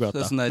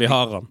Tollbogata. Sånn vi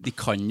har han. De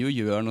kan jo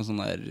gjøre noe sånn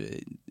der,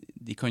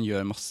 de kan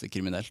gjøre masse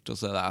kriminelt, og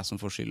så er det jeg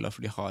som får skylda,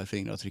 for de har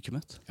fingeravtrykket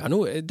mitt. Ja,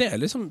 det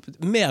er liksom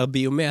mer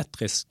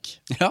biometrisk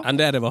enn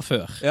det var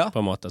før,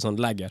 på en måte,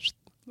 sånn leggert.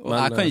 Og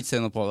jeg kan ikke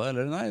se noe på det,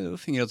 eller nei, det var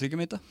fingeravtrykket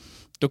mitt da.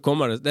 Da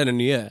kommer det er det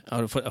nye,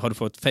 har du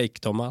fått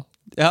fake tommel?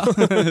 Ja,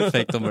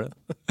 fake tommel.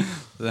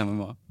 Det er det man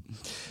må ha.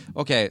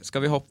 Ok,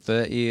 skal vi hoppe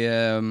i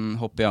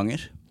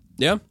Anger?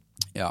 Ja.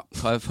 Ja,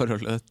 hva er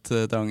forholdet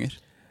til Anger?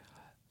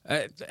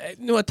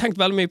 Nå har jeg tenkt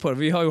veldig mye på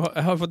det.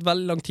 Jeg har fått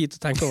veldig lang tid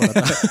til å tenke over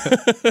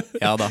dette.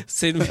 Ja da.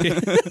 Siden vi...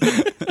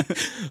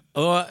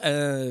 Og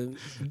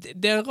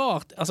det er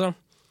rart, altså,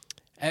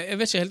 jeg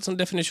vet ikke helt sånn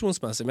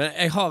definisjonsmessig, men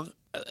jeg har...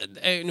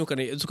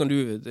 så kan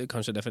du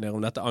kanskje definere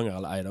om dette anger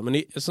eller ei da,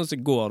 men sånn som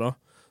i går da,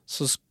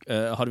 så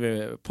hadde vi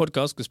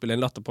podcast, skulle spille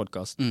en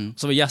latterpodcast,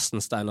 så var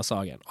gjesten Steinar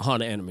Sagen, og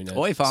han er en av mine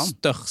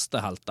største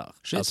helter.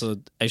 Altså,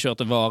 jeg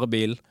kjørte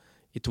varebil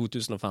i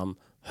 2005,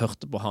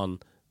 hørte på han,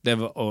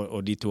 og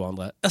de 2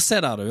 andre. Jeg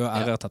ser der du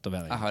har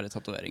RR-tatovering. Jeg har en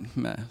tatovering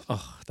med...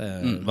 det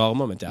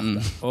varmer mitt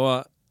hjerte.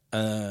 Og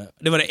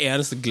det var det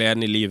eneste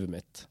gleden i livet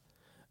mitt.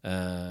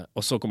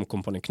 Og så kom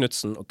Kompani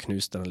Knudsen og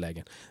knuste den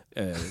legen.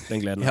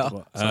 Den gleden jeg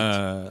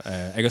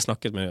har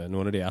snakket med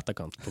noen av de i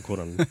etterkant på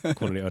hvordan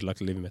de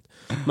ødelagte livet mitt.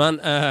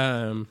 Men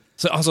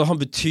så, altså,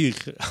 han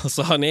betyr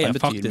han er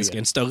faktisk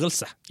mye. En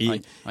størrelse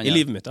i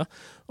livet mitt da.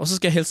 Og så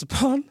skal jeg hilse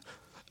på han,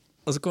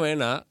 og så kommer jeg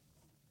inn her,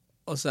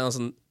 og så er han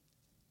sånn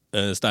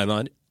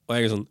Steinar, og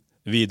jeg er sånn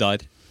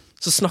Vidar.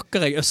 Så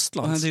snakker jeg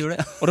østlands,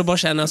 og da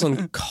bare kjenner jeg sånn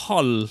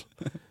kald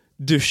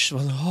dusj.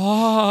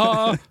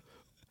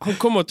 Han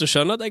kommer til å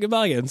skjønne at jeg er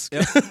bergensk.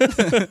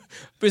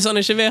 Hvis han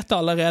ikke vet det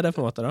allerede,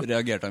 på en måte da.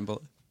 Reagerte han på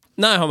det?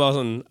 Nei, han bare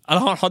sånn,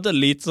 eller han hadde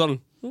litt sånn,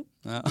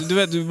 du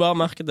vet, du bare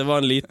merket det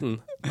var en liten,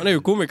 han er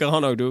jo komiker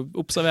han også, du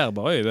observerer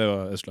bare, det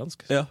var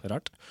østlandsk,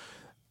 rart.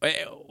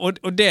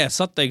 Og det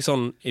satt jeg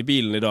sånn i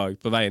bilen i dag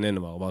på veien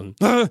innover og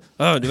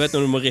bare du vet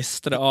når du må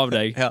riste det av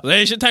deg det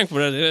er ikke tenk på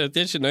det,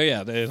 det er ikke nøye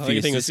det har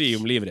ingenting å si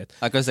om livet ditt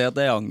Jeg kan si at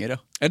det anger,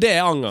 det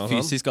er anger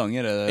fysisk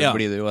anger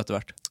blir det jo etter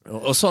hvert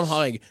og sånn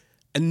har jeg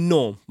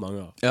enormt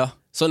mange av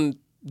sånn,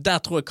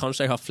 der tror jeg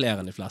kanskje jeg har flere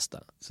enn de fleste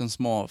sånn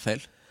små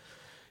feil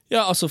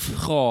ja, altså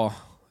fra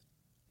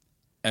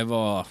jeg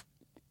var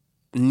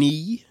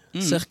 9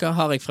 cirka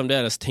har jeg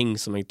fremdeles ting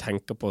som jeg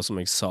tenker på som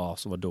jeg sa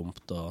som var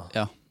dumt og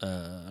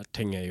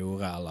ting jeg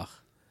gjorde eller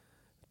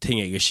ting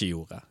jeg ikke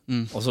gjorde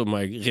og så må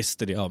jeg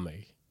riste de av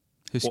meg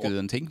Husker du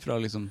en ting fra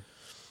liksom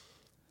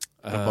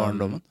fra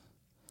barndommen?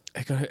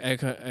 Jeg kan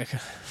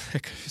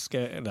huske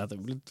det er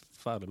blitt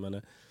ferdig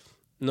men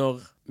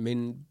når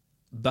min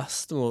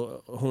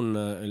bestemor hun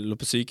lå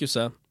på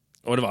sykehuset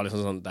og det var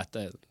liksom sånn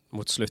dette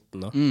mot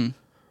slutten da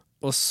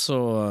Og så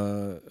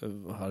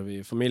hadde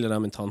vi familie der,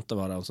 min tante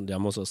var der, sånn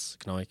hjemme hos oss,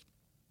 Knarvik.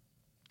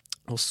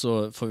 Og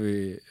så får vi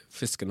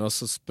fisken, og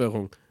så spør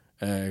hun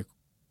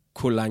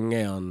hvor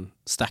lenge han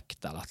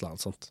stekt eller et eller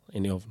annet sånt,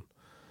 inn i ovnen.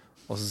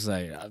 Og så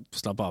sier jeg,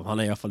 slapp av, han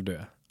I hvert fall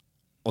død.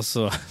 Og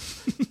så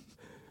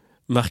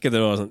merket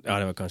jeg da sånn, ja,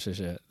 det var kanskje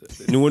ikke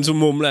noen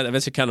som mumlet, jeg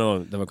vet ikke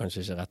hvem det var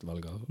kanskje ikke rett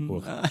valg av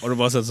ord. Og det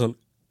bare sånn,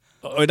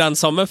 og den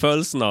samme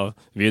følelsen av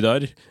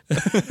Vidar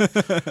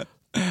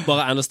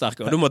bare enda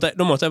sterkere. Og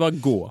da måtte jeg bare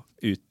gå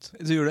ut.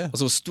 Du gjorde det? Og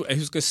så jeg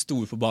husker jeg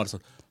stod på badet sånn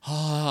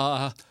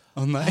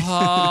nei.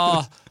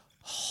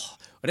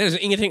 Og det er jo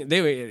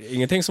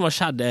ingenting som har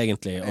skjedd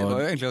egentlig. Og, det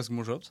var jo egentlig ganske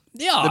morsomt.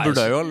 Ja, det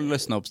burde jo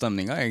løsne opp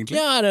stemninga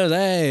egentlig. Ja, det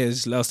er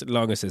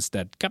longest is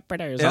dead.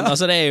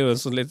 Altså det er jo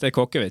en sånn litt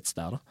kokkevits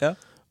der da. Ja.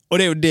 Og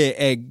det er jo det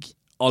jeg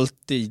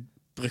alltid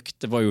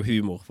brukte var jo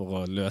humor for å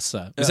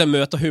løse. Hvis jeg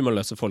møter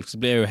humorløse folk, så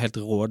blir jeg jo helt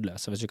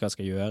rådløs. Jeg vet ikke hva jeg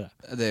skal gjøre.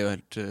 Det er jo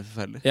helt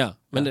forferdelig. Ja,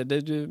 men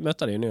du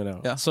møter de jo det.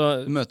 Ja. Så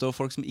du møter jo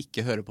folk som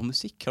ikke hører på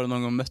musikk. Har du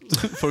noen gang møtt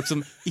folk som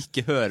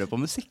ikke hører på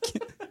musikk?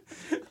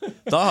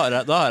 Da har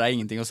jeg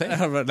ingenting å si.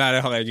 Nei,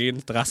 det har jeg ikke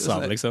interesse av,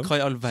 liksom. Hva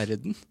I all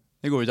verden?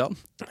 Det går jo ikke an.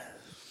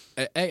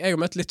 Jeg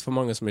har møtt litt for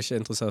mange som ikke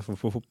interessert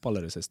for fotball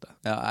I det siste.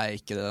 Ja, jeg er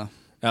ikke det da.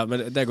 Ja,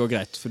 men det går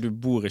greit, for du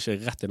bor ikke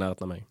rett I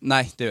nærheten av meg.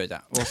 Nei, det gjør ikke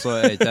jeg. Og så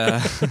er ikke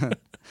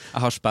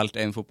jeg har spilt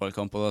en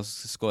fotballkamp, og da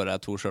skåret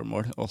jeg 2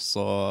 selvmål, og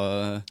så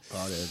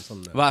var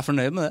jeg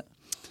fornøyd med det.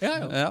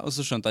 Ja, og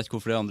så skjønte jeg ikke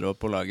hvorfor de andre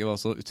på laget var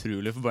så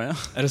utrolig forbannet.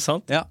 Er det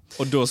sant? Ja.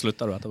 Og da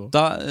sluttet du etterpå?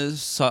 Da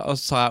sa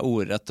jeg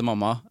ordet til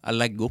mamma, jeg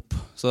legger opp.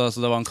 Så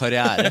det var en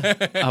karriere.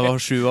 Jeg var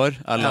 7 år,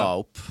 jeg la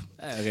opp.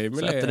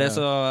 Rimelig, så etter det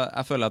så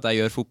jeg føler at jeg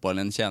gjør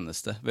fotballen en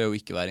tjeneste ved å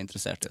ikke være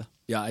interessert I det.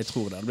 Ja, jeg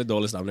tror det. Det blir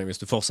dårlig stemning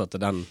hvis du fortsetter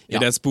I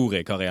det sporet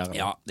I karrieren.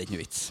 Ja, det ikke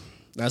noe vits.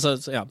 Nei, så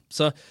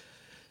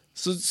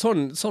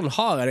sånn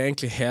har jeg det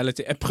egentlig hele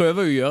tiden. Jeg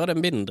prøver jo å gjøre det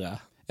mindre.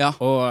 Ja.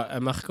 Og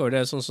jeg merker jo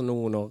det sånn som nå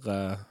når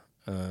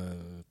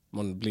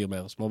man blir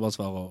mer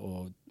småbarnsvarer, og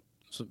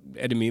så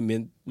det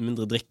mye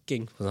mindre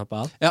drikking, for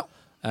eksempel. Ja.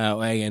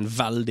 Og jeg en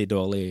veldig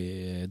dårlig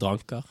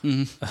dranker.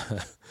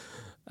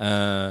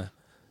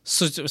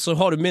 Så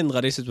har du mindre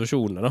av de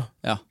situasjonene da.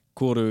 Ja.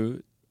 Hvor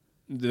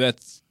du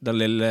vet den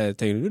lille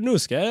tingen, nå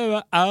skal jeg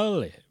være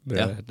ærlig.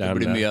 Ja, det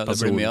blir mye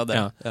av det.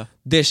 Ja. Ja.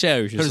 Det skjer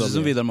jo ikke så mye. Høres ut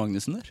som Vidar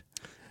Magnussen der.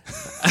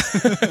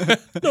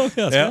 Nå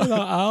skal jeg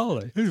være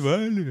ærlig.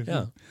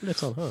 Ja, litt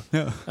sånn.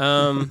 Ja.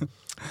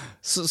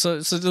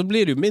 Så da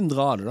blir det jo mindre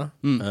av det da.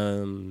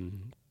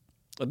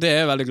 Og det er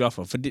jeg veldig glad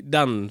for. For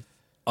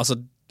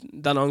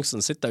den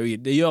angsten sitter jo I,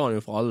 det gjør han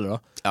jo for alle da.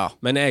 Ja.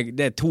 Men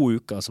det 2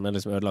 uker som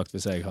liksom ødelagt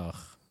hvis jeg har.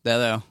 Det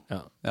det,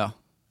 ja. Ja.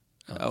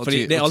 Og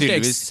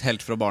tydeligvis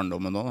helt fra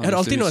barndommen nå. Det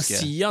alltid når jeg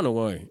sier noe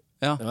også.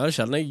 Ja. Det er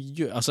sjelden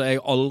jeg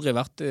har aldri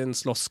vært I en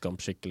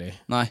slåsskamp skikkelig.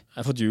 Nei. Jeg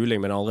har fått juling,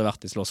 men jeg har aldri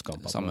vært I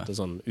slåsskamp. Samme.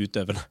 Sånn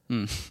utøvende.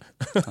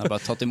 Jeg har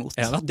bare tatt imot.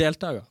 Jeg har vært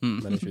deltaker,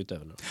 men ikke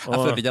utøvende. Jeg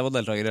følte ikke jeg var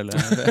deltaker heller.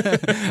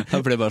 Jeg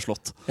ble bare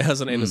slått. Jeg er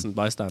sånn innocent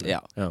bystander. Ja.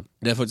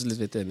 Det faktisk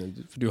litt vittig,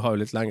 for du har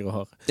jo litt lengre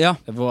hår. Ja.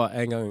 Det var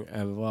en gang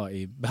jeg var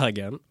I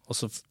Bergen, og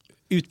så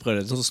utbrød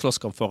det en sånn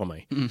slåsskamp foran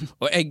meg.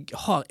 Og jeg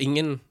har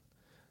ingen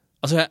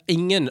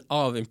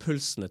av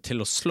impulsene til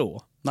å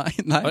slå. Nei.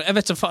 Jeg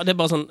vet ikke, det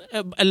bare sånn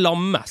jeg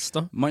lammes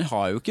da. Man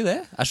har jo ikke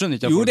det. Jeg skjønner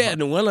ikke at folk det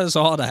noen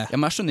som har det. Ja,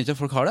 men jeg skjønner ikke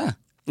at folk har det.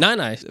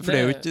 Nei. For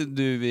det jo ikke,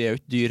 vi jo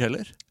ikke dyr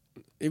heller.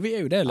 Vi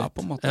jo det litt. Ja,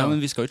 på en måte. Ja, men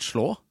vi skal jo ikke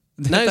slå.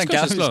 Nei, vi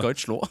skal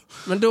ikke slå.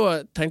 Men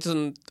da tenkte jeg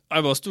sånn,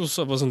 jeg bare stod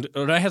så på sånn,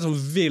 og det helt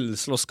sånn vill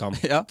slåsskamp.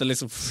 Ja. Det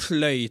liksom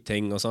fløy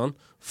ting og sånn.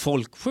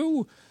 Folk,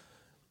 og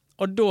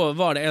da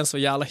var det en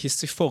som jævla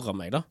hissig foran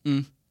meg da.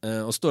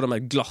 Og stod der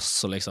med et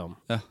glass og liksom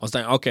og så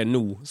tenkte jeg, ok,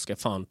 nå skal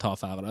jeg faen ta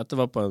affære. Dette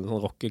var på en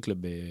sånn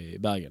rockeklubb I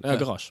Bergen. Det var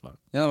garasje.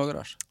 Ja, det var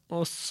garasje.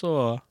 Og så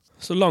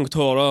langt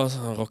hår da,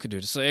 sånn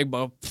rockedude. Så jeg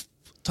bare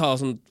tar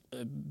sånn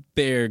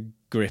bear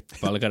grip,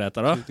 eller hva det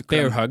heter da.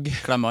 Bear hug.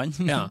 Klemmer han.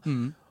 Ja.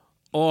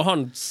 Og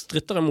han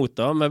stritter imot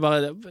da, men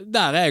bare,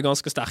 der jeg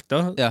ganske sterk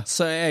da. Ja.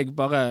 Så jeg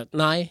bare,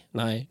 nei.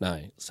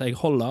 Så jeg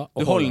holder og holder.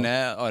 Du holder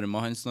ned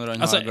armen hans når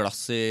han har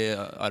glass I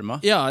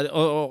armen? Ja,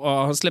 og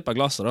han slipper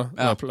glasset da.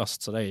 Med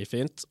plast, så det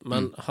fint.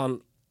 Men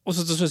han, og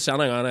så til slutt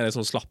kjenner jeg han litt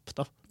sånn slapp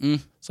da.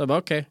 Så jeg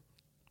bare, ok,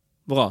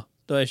 bra.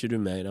 da er ikke du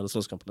med i denne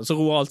slåsskampen. Så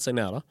roer alt seg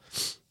ned da.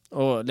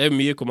 Og det er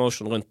mye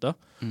commotion rundt da.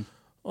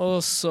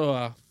 Og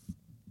så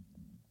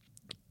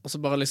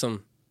bare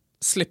liksom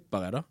slipper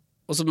jeg da.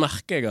 Og så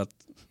merker jeg at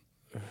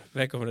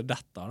vet ikke om det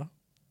detter da.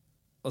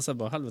 Og så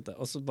bare helvete.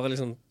 Og så bare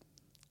liksom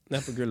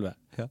ned på gulvet.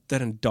 Ja. Det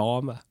er en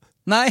dame.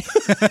 Nei!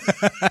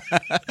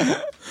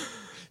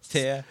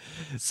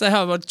 Så jeg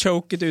har bare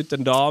choket ut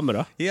en dame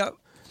da. Ja.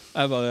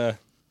 Jeg bare...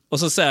 Og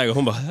så ser jeg, og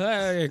hun bare,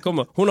 hey,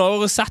 kom, hun har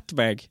jo sett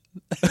meg.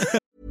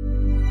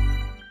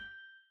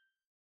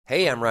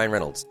 Hey, I'm Ryan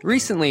Reynolds.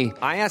 Recently,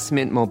 I asked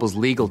Mint Mobile's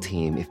legal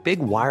team if big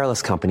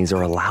wireless companies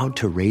are allowed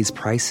to raise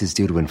prices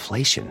due to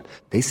inflation.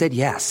 They said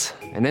yes.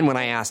 And then when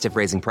I asked if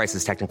raising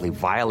prices technically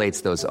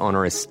violates those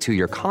onerous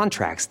 2-year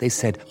contracts, they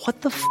said,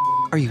 what the f***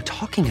 are you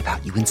talking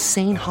about, you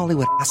insane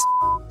Hollywood ass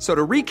So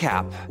to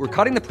recap, we're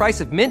cutting the price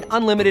of Mint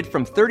Unlimited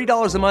from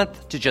 $30 a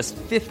month to just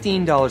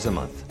 $15 a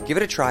month. Give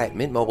it a try at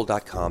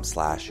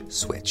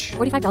mintmobile.com/switch.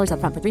 $45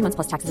 up front for 3 months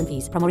plus taxes and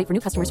fees. Promo rate for new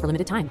customers for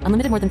limited time.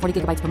 Unlimited more than 40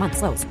 gigabytes per month.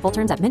 Slows full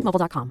terms at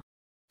mintmobile.com.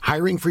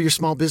 Hiring for your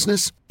small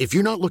business? If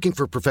you're not looking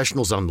for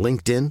professionals on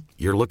LinkedIn,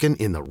 you're looking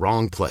in the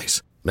wrong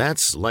place.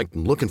 That's like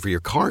looking for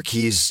your car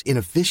keys in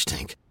a fish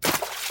tank.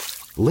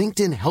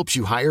 LinkedIn helps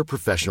you hire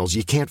professionals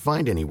you can't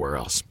find anywhere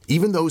else,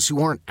 even those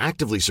who aren't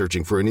actively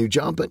searching for a new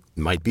job but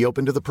might be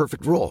open to the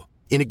perfect role.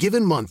 In a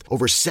given month,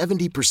 over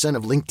 70%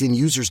 of LinkedIn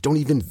users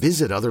don't even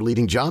visit other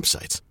leading job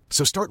sites.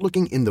 So start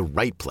looking in the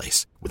right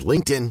place. With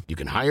LinkedIn, you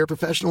can hire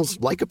professionals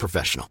like a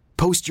professional.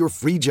 Post your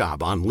free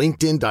job on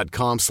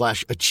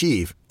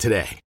linkedin.com/achieve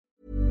today.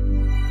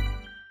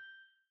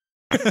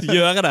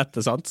 Gjøre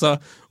dette, sant? Så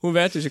hun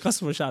vet jo ikke hva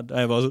som har skjedd. Og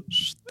jeg bare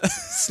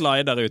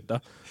slider ut da.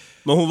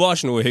 Men hun var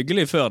ikke noe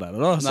hyggelig før det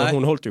da, så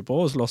hun holdt jo på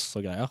å slåss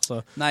og greier.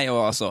 Så. Nei,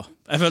 og altså...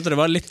 Jeg følte det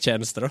var litt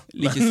tjeneste da.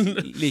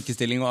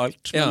 Likestilling og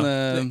alt. Ja, men,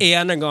 den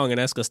ene gangen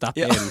jeg skal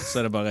steppe inn,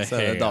 så er det bare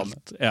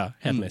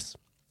helt miss.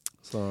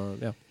 Så,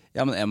 ja.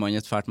 Ja, men er man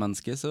et fælt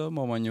menneske, så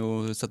må man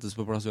jo settes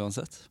på plass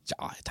uansett.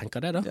 Ja, jeg tenker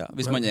det da. Ja,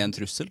 hvis man er en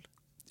trussel,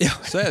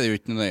 så er det jo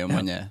ikke noe om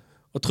man er...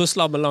 Og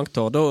trusler med langt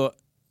hår, da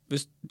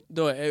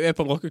er jeg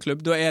på en rockeklubb,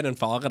 da er det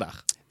en fare der.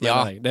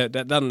 Ja.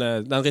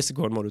 Den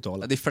risikoen må du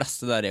tåle. De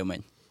fleste der er jo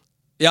menn.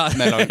 Ja,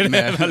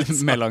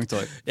 med langt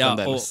hår. Ja,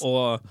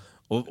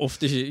 og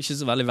ofte ikke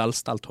så veldig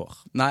velstelt hår.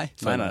 Nei.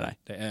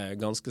 Det er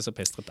ganske så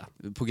pistrete.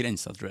 På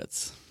grensa,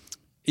 dreads.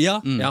 Ja,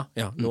 nå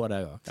er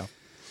det jo. Ja.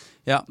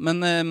 Ja, men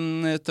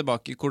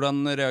tilbake,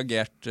 hvordan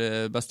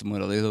reagerte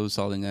bestemora di da du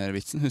sa denne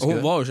vitsen? Husker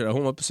hun var jo ikke det,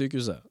 hun var på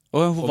sykehuset. Og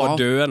hun var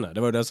døende,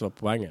 det var jo det som var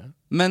poenget.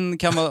 Men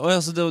hvem var det?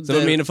 Så det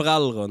var mine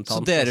foreldre og en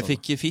tante. Så dere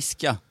fikk fisk,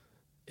 ja?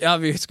 Ja,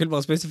 vi skulle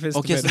bare spise fisk.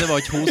 Ok, så det var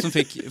ikke hun som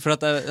fikk... For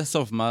at jeg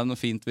så for meg noe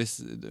fint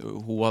hvis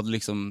hun hadde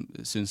liksom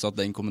syntes at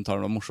den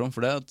kommentaren var morsom.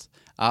 For det at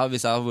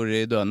hvis jeg hadde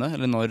vært døende,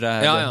 eller når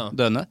jeg er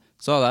døende,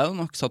 så hadde jeg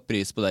jo nok satt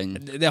pris på den.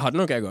 Det hadde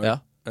nok jeg også.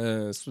 Ja.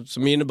 Så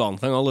mine barn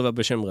trenger aldri være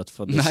bekymret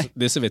for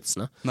disse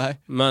vitsene. Nei.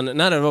 Men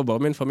det var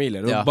bare min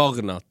familie. Det var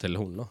barna til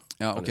hun da.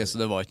 Ja, ok, så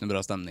det var ikke noe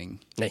bra stemning.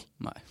 Nei.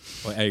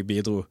 Og jeg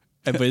bidro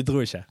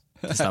ikke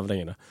til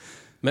stemningen.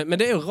 Men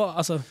det er jo rart,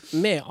 altså,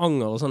 med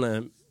anger og sånne,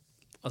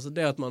 altså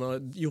det at man har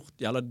gjort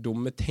jævla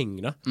dumme ting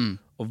da,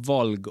 og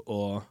valg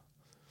og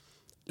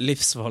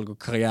livsvalg og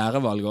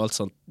karrierevalg og alt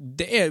sånt,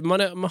 det er, man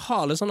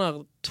har litt sånn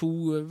her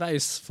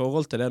toveis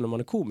forhold til det når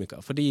man er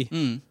komiker, fordi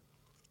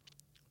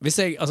hvis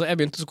jeg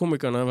begynte som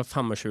komiker når jeg var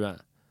 25,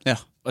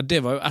 og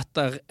det var jo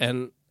etter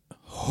en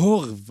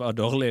horv av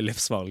dårlige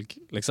livsvalg,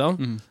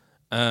 liksom.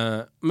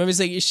 Men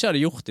hvis jeg ikke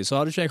hadde gjort det, så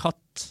hadde ikke jeg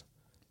hatt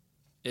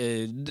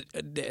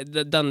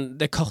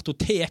det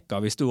kartoteket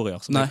av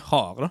historier som jeg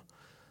har, da.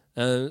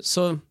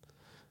 Så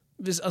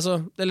det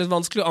er litt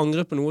vanskelig å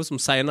angre på noe som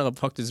senere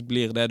faktisk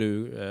blir det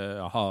du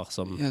har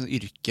som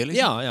yrke,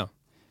 liksom.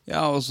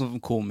 Ja, og som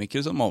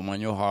komiker så må man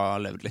jo ha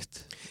levd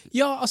litt.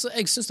 Ja,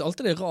 jeg synes det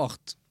alltid er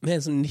rart med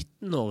en sånn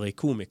 19-årig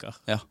komiker.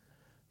 Ja.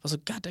 Altså,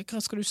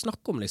 hva skal du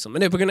snakke om, liksom?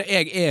 Men det er på grunn av at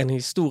jeg er en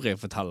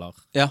historieforteller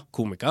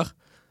komiker.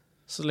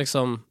 Så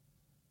liksom,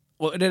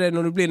 og det er det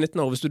når du blir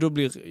 19 år, hvis du da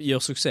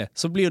gjør suksess,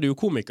 så blir du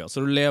jo komiker, så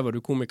da lever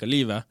du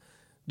komikerlivet.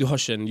 Du har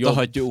ikke en jobb.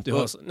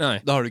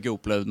 Da har du ikke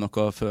opplevd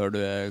noe før du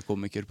er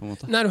komiker, på en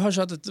måte. Nei, du har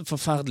ikke hatt et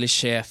forferdelig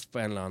sjef på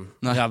en eller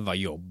annen ræva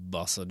jobb,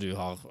 altså. Du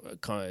har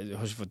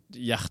ikke fått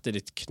hjertet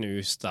ditt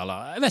knust,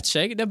 eller jeg vet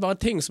ikke, det er bare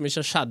ting som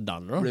ikke har skjedd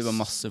ennå. Det blir bare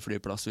masse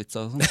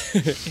flyplassvitser og sånn.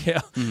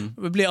 Ja,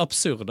 det blir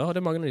absurd da, og det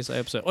er mange av de som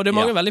er absurd. Og det er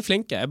mange veldig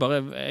flinke, jeg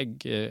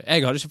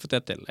hadde ikke fått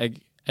det til. Jeg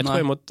tror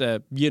jeg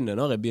måtte begynne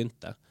når jeg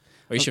begynte,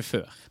 og ikke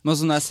før. Men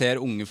så når jeg ser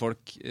unge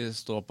folk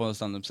stå på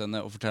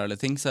stand-up-scene og fortelle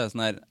ting, så er det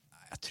sånn her,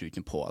 jeg tror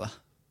ikke på det.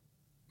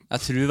 Jeg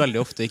tror veldig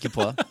ofte ikke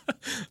på det.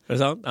 Er det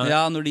sant?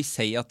 Ja, når de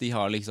sier at de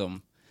har liksom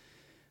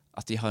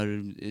at de har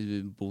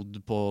bodd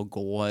på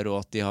gård og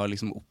at de har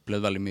liksom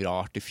opplevd veldig mye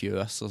rart i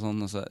fjøs og sånn,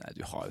 og så, nei,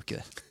 du har jo ikke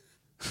det.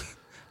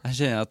 Jeg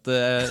kjenner at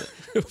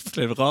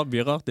opplevd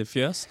mye rart i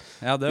fjøs?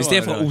 Ja, hvis de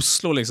er fra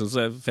Oslo liksom, så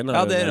finner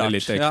jeg det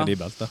litt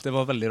kredibelt da. Det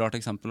var et veldig rart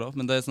eksempel også,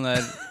 men det er sånn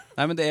der,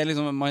 nei, men det er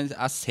liksom,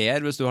 jeg ser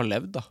hvis du har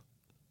levd da.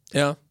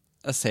 Ja.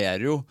 Jeg ser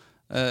jo,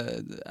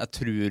 jeg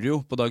tror jo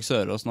på Dag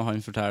Sørås når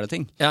han forteller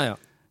ting. Ja.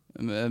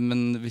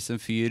 Men hvis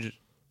en fyr,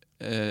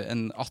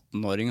 en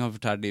 18-åring har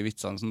fortalt de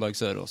vitsene som Dag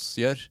Sørås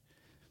gjør,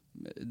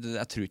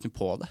 jeg tror ikke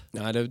på det.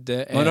 Nei, det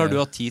Når har du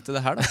hatt tid til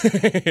det her, da?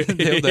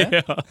 Det jo det.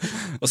 Ja.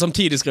 Og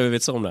samtidig skrive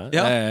vitser om det.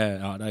 Ja.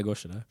 Det går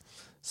ikke det.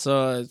 Så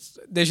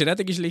det ikke det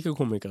at jeg ikke liker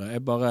komikere.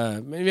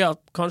 Men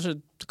kanskje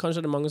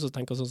det mange som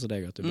tenker sånn som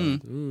deg, at du bare,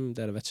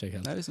 det vet ikke jeg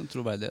helt. Det liksom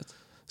troverdighet.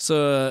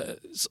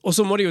 Og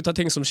så må de jo ta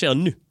ting som skjer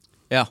nå.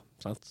 Ja.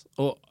 Sant?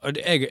 Og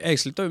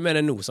jeg slutter jo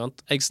med det nå, sant?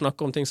 Jeg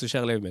snakker om ting som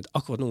skjer i livet mitt.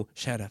 Akkurat nå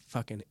skjer det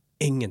fucking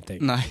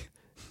ingenting. Nei.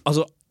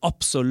 Altså,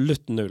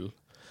 absolutt null.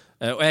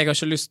 Og jeg har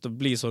ikke lyst til å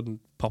bli sånn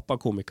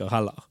pappakomiker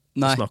heller.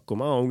 Nei. Snakke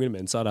om ungen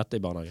min sa dette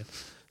i barnehagen.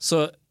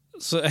 Så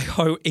jeg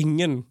har jo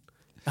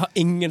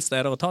ingen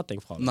steder å ta ting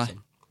fra. Liksom.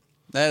 Nei.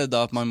 Det er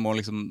da at man må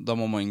da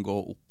må man gå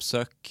og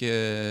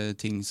oppsøke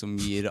ting som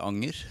gir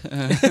anger.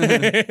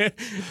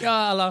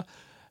 Ja,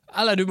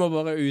 eller du må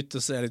bare ut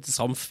og se litt i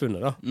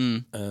samfunnet da.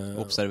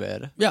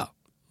 Observere. Ja.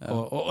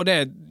 Og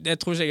det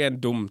tror ikke jeg er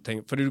en dum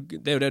ting. For det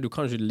er jo det, du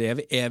kan ikke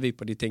leve evig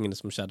på de tingene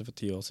som skjedde for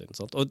 10 år siden.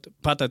 Sant? Og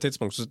på et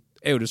tidspunkt så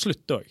er jo det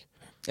slutt også.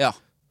 Ja.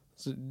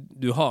 Så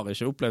du har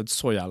ikke opplevd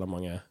så jævla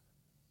mange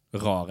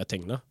rare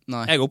ting da.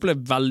 Nei. Jeg har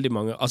opplevd veldig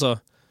mange, altså,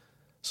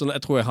 sånn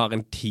jeg tror jeg har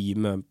en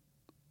time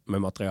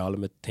med materiale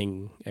med ting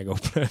jeg har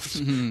opplevd.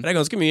 Det er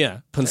ganske mye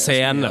på en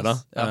scene da.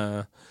 Ja.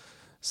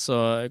 Så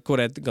hvor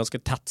det er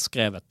ganske tett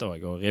skrevet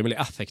også, og rimelig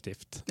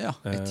effektivt. Ja,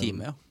 en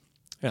time, ja.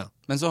 Ja.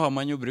 Men så har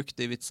man jo brukt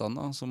de vitsene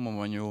da, så må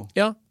man jo...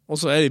 Ja,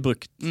 og så er de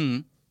brukt.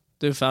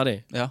 Det er jo ferdig.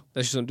 Ja. Det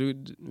er ikke sånn,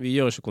 vi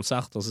gjør ikke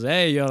konserter, så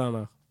jeg gjør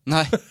den her.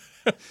 Nei.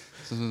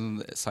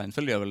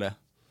 Seinfeld gjør vel det.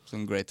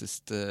 Sånn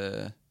greatest...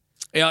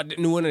 Ja,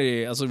 noen av de,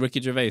 altså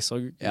Ricky Gervais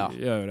Ja.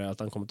 gjør jo det at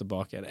han kommer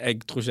tilbake.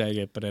 Jeg tror ikke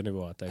jeg er på det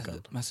nivået at jeg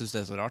kan. Men jeg synes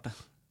det er så rart, det.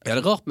 Ja, det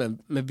er rart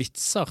med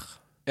vitser.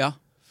 Ja,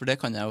 for det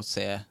kan jeg jo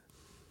se.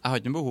 Jeg har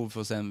ikke noe behov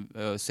for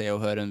å se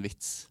og høre en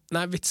vits.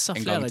 Nei, vitser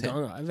En flere gang til.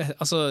 ganger. Jeg vet,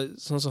 altså,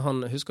 sånn som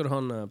han, husker du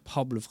han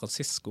Pablo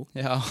Francisco?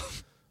 Ja.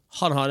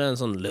 Han hadde en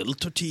sånn Little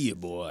Tortilla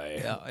Boy.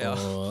 Ja.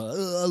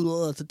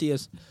 Og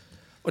tortillas.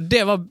 Og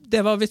det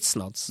var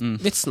vitsen hans.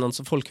 Vitsen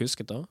hans som folk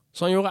husket da.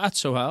 Så han gjorde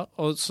et show her,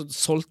 og så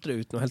solgte det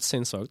ut noe helt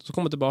sinnssykt. Så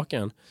kom han tilbake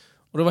igjen.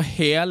 Og det var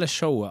hele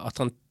showet at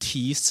han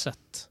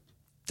teaset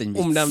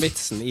om den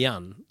vitsen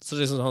igjen. Så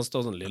det er sånn, han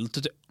står sånn Little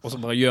Tortilla, og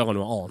så bare gjør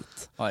han noe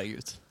annet.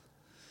 Herregud.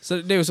 Så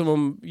det er jo som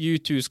om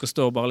U2 skal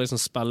stå og bare liksom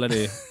spille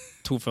de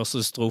 2 første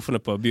strofene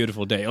på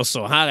Beautiful Day. Og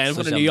så her er det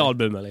fra det nye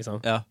albumet,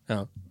 liksom. Ja.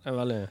 Det er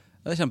veldig...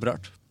 Det er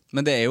kjemperart.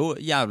 Men det er jo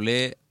jævlig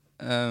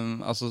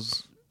altså,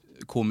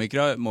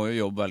 komikere må jo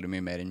jobbe veldig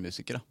mye mer enn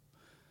musikere.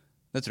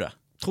 Det tror jeg.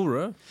 Tror du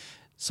det?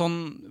 Sånn,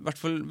 i hvert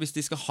fall hvis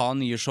de skal ha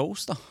nye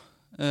shows da.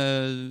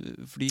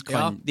 For de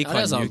kan det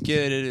er jo sant.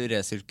 ikke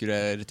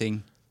resirkulere ting.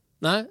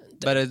 Nei,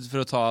 Bare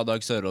for å ta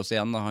Dag Sørås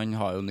igjen da, han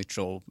har jo nytt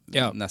show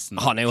nesten.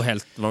 Han er jo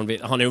helt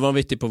vanvittig. Han er jo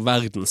vanvittig på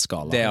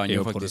verdensskala. Det er han jo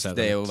i å faktisk, produsere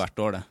det er jo nytt.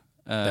 hvert år det.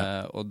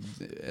 Og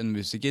en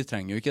musiker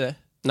trenger jo ikke det.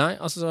 Nei,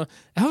 altså,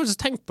 jeg har faktisk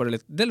tenkt på det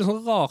litt. Det er litt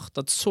sånn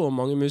rart at så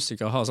mange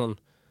musikere har sånn,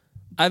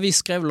 vi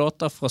skrev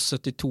låter fra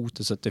 72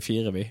 til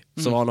 74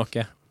 så var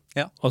noe.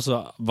 Ja. Og så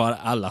var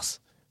det ellers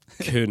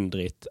kun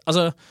drit.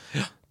 Altså,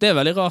 det er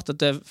veldig rart at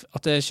det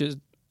er ikke,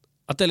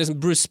 at det er liksom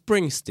Bruce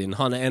Springsteen,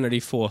 han er en av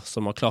de få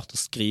som har klart å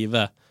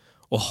skrive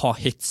og ha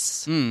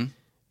hits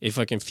i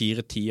fucking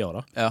 4 tiår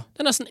da. Ja.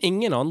 Det er nesten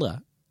ingen andre.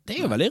 Det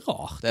er jo veldig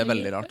rart. Det er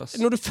veldig rart, ass.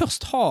 Når du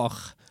først har,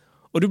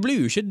 og du blir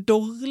jo ikke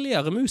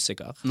dårligere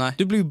musiker. Nei.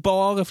 Du blir jo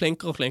bare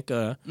flinkere og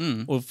flinkere,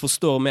 og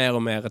forstår mer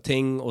og mer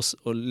ting, og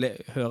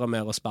hører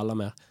mer og spiller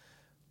mer.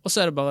 Og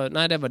så er det bare,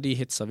 nei, det var de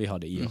hitser vi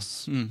hadde i oss.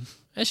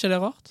 Er ikke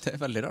det rart? Det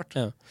er veldig rart.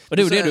 Ja. Og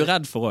det er jo det du er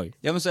redd for også.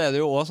 Ja, men så er det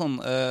jo også sånn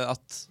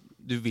at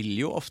du vil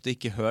jo ofte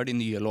ikke høre de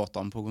nye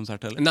låtene på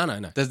konsert heller.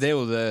 Nei. Det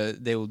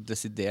er jo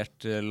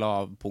desidert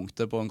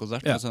lavpunktet på en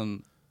konsert. Ja. Sånn,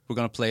 we're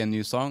gonna play a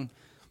new song.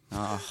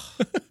 Ja,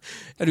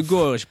 du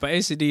går ikke på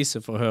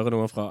AC/DC for å høre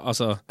noe fra,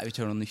 altså, Jeg vil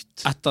ikke høre noe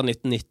nytt. etter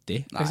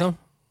 1990, Nei. liksom.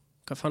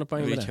 Hva faen er Jeg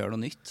poenget vil med ikke det? høre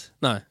noe nytt.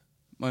 Nei.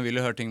 Man vil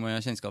jo høre ting man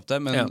har kjennskap til,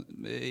 men Ja.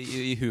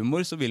 i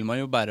humor så vil man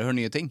jo bare høre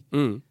nye ting.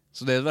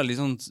 Så det er veldig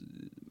sånn,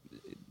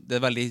 det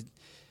er veldig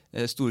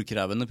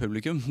storkrevende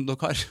publikum dere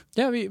har.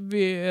 Ja,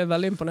 vi er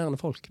veldig imponerende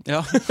folk. Ja,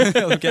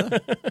 okay, da.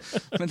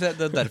 Men det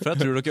er derfor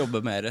jeg tror dere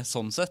jobber mer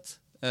sånn sett.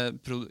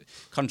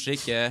 Kanskje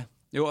ikke...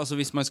 Jo, altså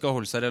hvis man skal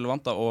holde seg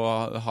relevant da,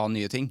 og ha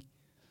nye ting,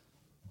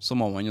 så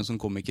må man jo som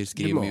komiker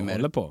skrive mye mer.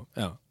 Du må holde på,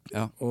 ja.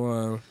 Ja.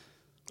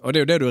 Og det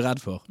er jo det du er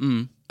redd for.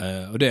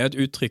 Og det er et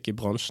uttrykk i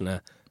bransjen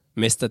er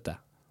mistet det.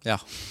 Ja.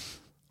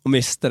 Å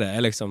miste det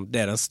er liksom,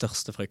 det er den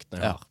største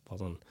frykten jeg har. Bare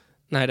sånn,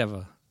 nei, det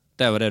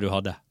var det du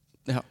hadde.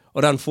 Ja.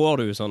 Og den får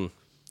du sånn,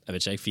 jeg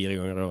vet ikke, 4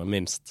 ganger da,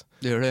 minst.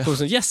 Det gjør det, Så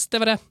sånn, yes, det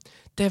var det.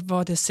 Det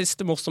var det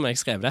siste morsomme jeg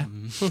skrev det.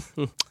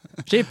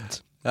 Kjipt.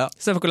 Ja.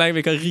 Se for hvor lenge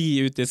vi kan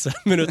ri ut disse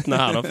minuttene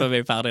her da, før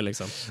vi er ferdig,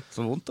 liksom.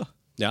 Så vondt da.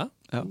 Ja,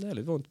 det er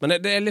litt vondt. Men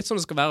det er litt sånn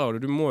det skal være,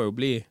 og du må jo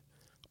bli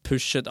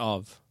pushet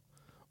av.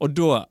 Og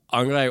da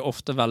angrer jeg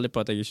ofte veldig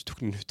på at jeg ikke tok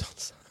den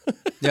utdannelse.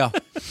 Ja,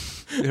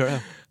 det gjør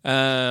det.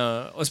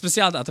 Og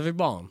spesielt etter jeg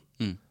fikk barn.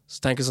 Så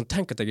tenker jeg sånn,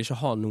 tenk at jeg ikke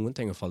har noen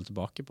ting å falle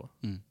tilbake på.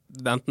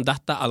 enten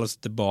dette eller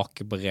så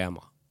tilbake på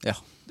Rema. Ja.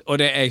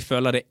 Og jeg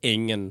føler det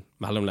ingen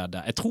mellomledd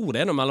der. Jeg tror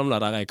det noen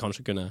mellomledd der jeg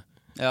kanskje kunne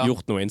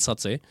gjort noe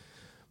innsats i.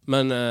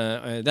 Men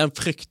den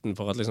frykten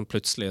for at liksom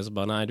plutselig så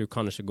bare, nei, du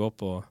kan ikke gå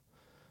på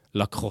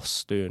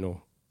lacrosse du nå.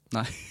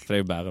 Nei. For det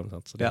er jo Bærum,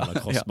 sant? Så det er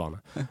lacrossebane.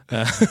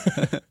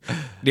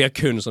 De har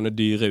kun sånne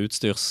dyre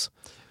utstyrs.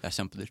 Det er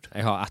kjempedyrt.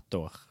 Jeg har 1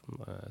 år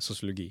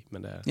sosiologi,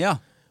 men det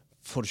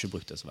får du ikke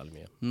brukt det så veldig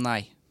mye.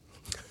 Nei,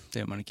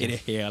 det gjør man ikke. I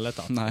det hele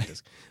tatt,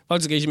 faktisk.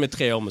 Faktisk ikke med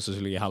 3 år med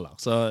sosiologi heller.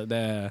 Så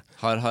det...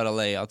 Har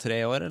Harald Eia 3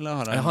 år, eller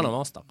har han... Han har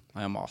master.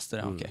 Han har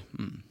master, ok.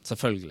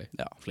 Selvfølgelig,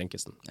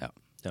 flinkesten. Ja.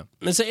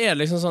 Men så er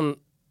det liksom sånn,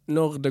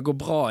 når det går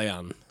bra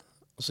igjen,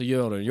 og så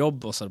gjør du en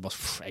jobb, og så er det bare,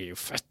 jeg er jo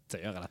født til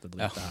å gjøre dette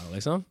drittet her,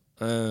 liksom.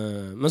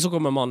 Men så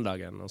kommer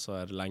mandagen, og så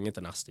er det lenge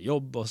til neste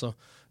jobb, og så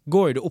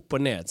går det opp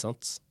og ned,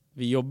 sant?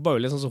 Vi jobber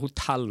jo litt sånn som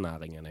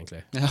hotellnæringen,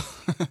 egentlig. Ja.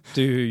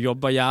 Du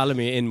jobber jævlig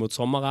mye inn mot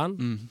sommeren,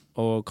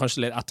 og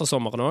kanskje litt etter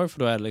sommeren også,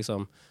 for da er det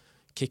liksom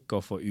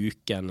kick-off for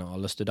uken og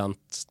alle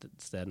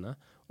studentstedene.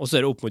 Og så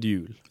er det opp mot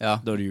jul. Ja.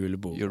 Da er det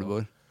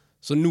julebord.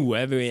 Så nå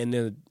er vi jo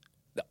inne i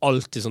det er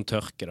alltid sånn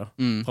tørke da,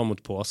 frem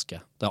mot påske,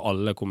 der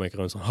alle kommer ikke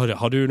rundt sånn,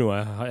 har du noe?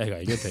 Jeg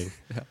har ingenting.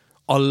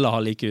 Alle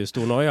har like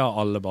stor nøye,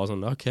 alle bare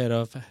sånn, ok da,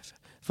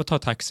 får ta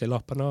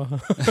taxilappen da.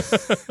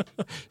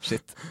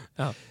 Shit.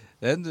 Ja.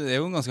 Det er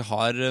jo en ganske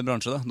hard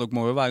bransje da. Dere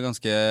må jo være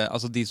ganske,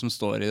 altså de som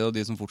står i det og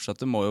de som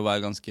fortsetter må jo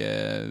være ganske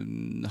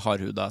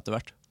hardhuda etter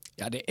hvert.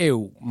 Ja, det er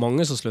jo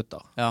mange som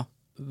slutter. Ja.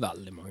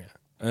 Veldig mange.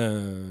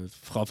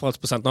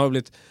 Frafallsprosenten har jo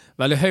blitt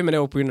veldig høy, men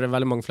det er jo på grunn av det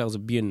veldig mange flere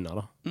som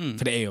begynner da.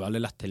 For det er jo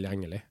veldig lett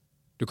tilgjengelig.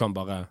 Du kan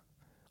bare,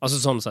 altså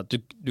sånn sett,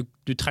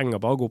 du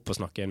trenger bare å gå opp og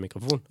snakke i en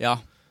mikrofon. Ja.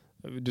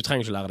 Du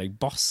trenger ikke lære deg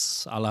bass,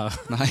 eller,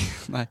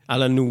 nei.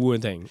 Eller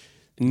noen ting.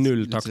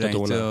 Null takt og tone.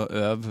 Du trenger ikke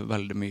å øve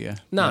veldig mye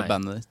med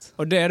bandet ditt.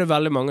 Og det er det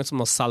veldig mange som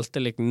har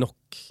selvtillit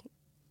nok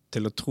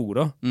til å tro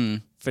da,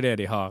 fordi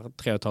de har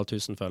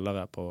 3500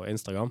 følgere på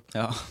Instagram,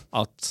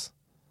 at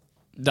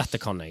dette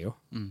kan jeg jo.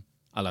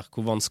 Eller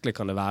hvor vanskelig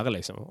kan det være,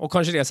 liksom. Og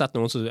kanskje de har sett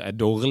noen som er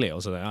dårlige,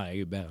 og så jeg er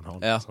jo bedre enn han.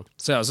 Ja. Sånn.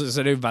 Så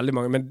det er jo veldig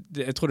mange, men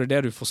jeg tror det er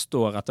det du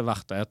forstår etter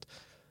hvert, er at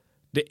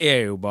det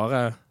er jo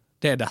bare,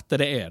 det er dette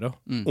det er da,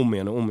 om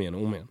igjen og om igjen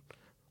og om igjen.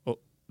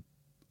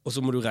 Og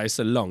så må du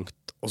reise langt,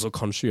 og så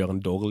kanskje gjøre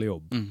en dårlig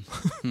jobb.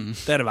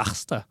 Det er det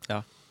verste. Ja.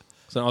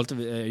 Så jeg har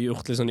alltid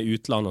gjort litt sånn i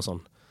utland og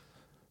sånn.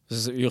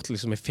 Hvis jeg har gjort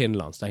liksom i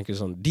Finland, så tenker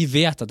jeg sånn, de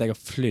vet at jeg har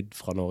flydd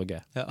fra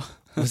Norge. Ja.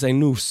 Hvis jeg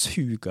nå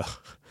suger,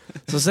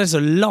 så er det så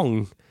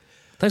langt.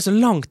 Det er så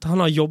langt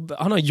han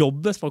har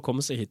jobbet for å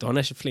komme seg hit, og han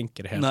er ikke flink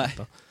i det hele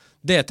tatt.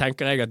 Det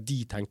tenker jeg at de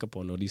tenker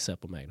på når de ser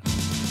på meg. Da.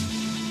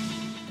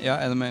 Ja,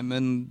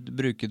 men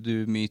bruker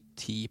du mye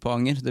tid på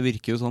anger? Det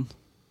virker jo sånn.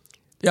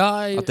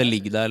 Ja, at det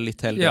ligger der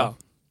litt hele tiden.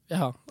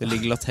 Ja. Det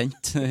ligger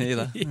latent i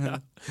det.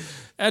 Ja,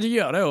 det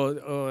gjør det,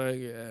 og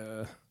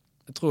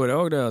jeg tror det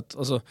også det at,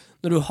 altså,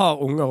 når du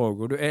har unger også,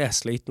 og du er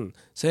sliten,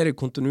 så er det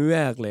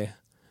kontinuerlig.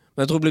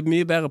 Men jeg tror det blir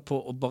mye bedre på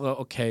å bare,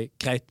 ok,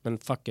 greit, men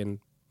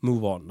fucking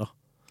move on da.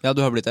 Ja,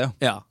 du har blitt det,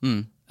 ja.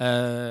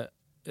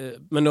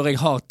 Men når jeg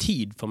har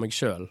tid for meg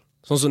selv,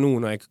 sånn som nå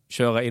når jeg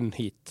kjører inn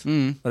hit,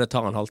 og det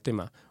tar en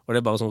halvtime, og det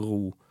er bare sånn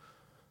ro,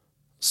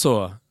 så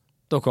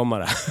da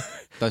kommer det.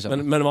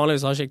 Men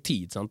vanligvis har ikke jeg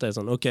tid, sant? Det er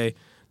sånn, ok,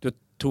 du har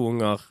 2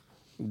 unger,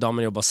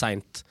 damen jobber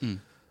sent,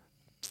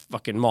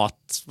 fucking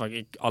mat,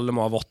 alle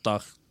må ha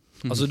votter.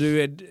 Altså du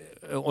er,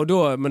 og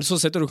da, men så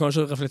sitter du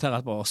kanskje og reflekterer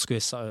etterpå,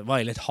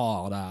 var jeg litt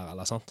hard der,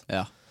 eller sant?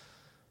 Ja.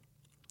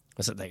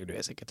 Men så tenker du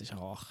er sikkert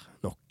ikke hard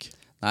nok.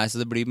 Nei,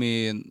 så det blir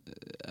mye,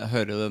 jeg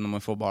hører det når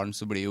man får barn,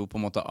 så blir jo på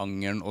en måte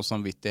angeren og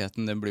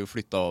samvittigheten, den blir jo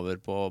flyttet over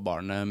på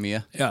barnet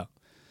mye. Ja,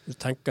 du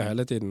tenker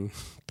hele tiden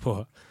på,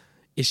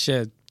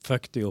 ikke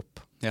fuck de opp.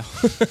 Ja.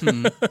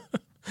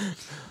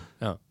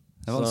 Ja.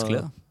 Det er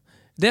vanskelig da.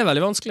 Det er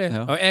veldig vanskelig,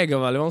 og jeg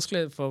er veldig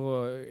vanskelig for å,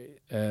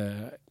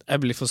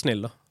 jeg blir for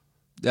snill da.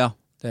 Ja.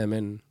 Det er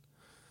min...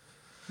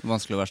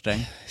 Vanskelig å være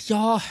streng?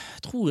 Ja,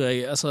 jeg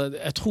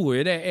tror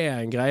jo det er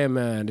en greie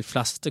med de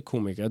fleste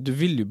komikere. Du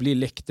vil jo bli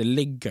likt, det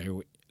ligger jo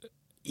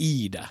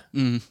i det,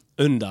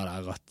 under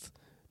der at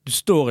du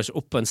står ikke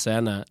opp på en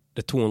scene,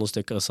 det er 200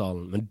 stykker i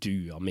salen, men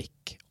du har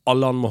mikk.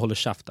 Alle andre må holde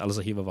kjeft, ellers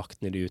så hiver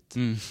vakten i det ut.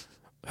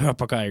 Hør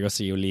på hva jeg har å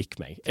si og lik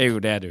meg. Er jo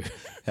det du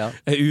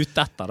er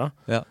ute etter da.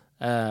 Ja.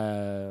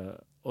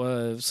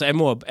 Så jeg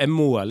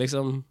må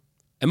liksom,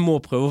 jeg må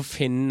prøve å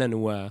finne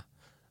noe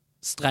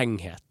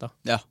strenghet da.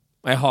 Ja.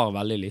 Og jeg har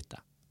veldig lite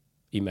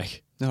i meg.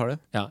 Det har det?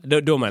 Ja,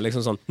 da må jeg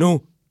liksom sånn, nå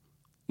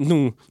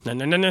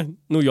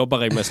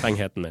jobber jeg med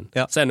strengheten min.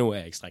 Så nå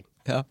er jeg streng.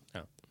 Ja.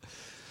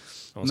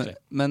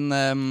 Men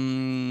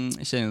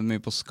kjenner du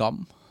mye på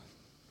skam?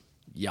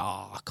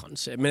 Ja,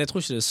 kanskje. Men jeg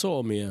tror ikke det er så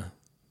mye.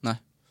 Nei.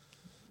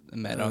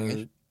 Mer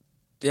anger?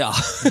 Ja.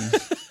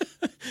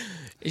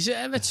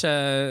 Jeg vet ikke...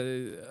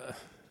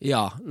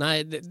 Ja,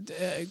 nei,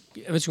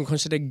 jeg vet ikke om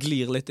kanskje det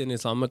glir litt inn i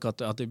samme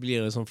at det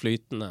blir sånn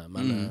flytende,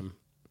 men...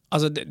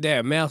 Altså, det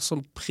mer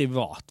sånn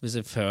privat, hvis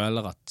jeg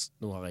føler at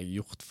nå har jeg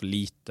gjort for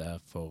lite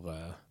for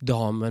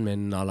damen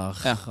min, eller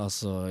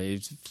altså,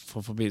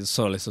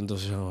 så liksom,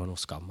 nå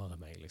skammer jeg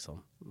meg, liksom.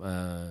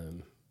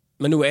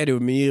 Men nå det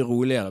jo mye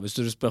roligere, hvis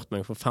du hadde spurt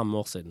meg for 5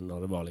 år siden,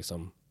 når det var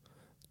liksom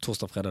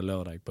torsdag, fredag,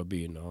 lørdag på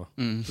byen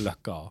og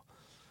løkka.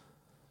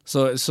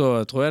 Så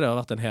tror jeg det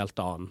har vært en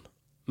helt annen.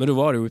 Men du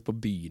var jo ute på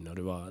byen, og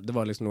det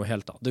var liksom noe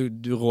helt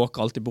annet. Du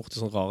råker alltid bort i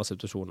sånne rare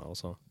situasjoner, og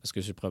så jeg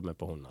skulle ikke prøve meg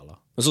på hun, eller.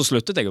 Men så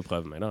sluttet jeg å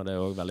prøve meg, da. Det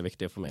jo veldig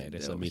viktig for meg i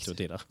disse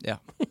MeToo-tider. Ja,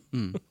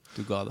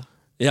 du ga det.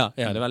 Ja,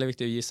 det veldig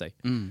viktig å gi seg.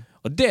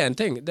 Og det en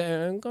ting, det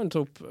kan jeg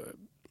ta opp,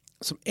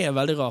 som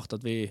veldig rart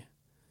at vi,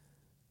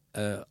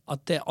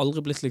 at det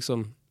aldri blitt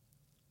liksom,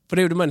 for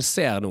det jo det man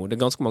ser nå, det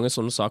ganske mange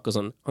sånne saker,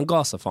 sånn, han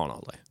ga seg faen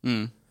aldri.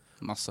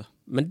 Masse.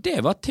 Men det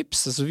var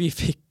tipset som vi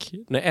fikk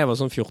når jeg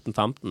var sånn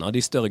 14-15 av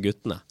de større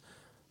guttene.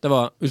 Det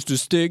var, hvis du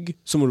stygg,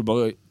 så må du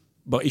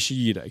bare ikke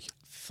gi deg.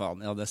 Faen,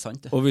 ja, det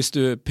sant det. Og hvis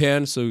du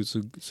pen, så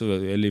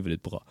livet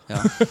ditt bra. Ja,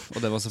 og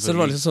det var selvfølgelig... Så det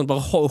var liksom sånn,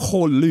 bare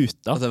hold ut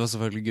da. Og det var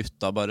selvfølgelig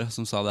gutta bare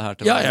som sa det her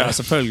til meg. Ja,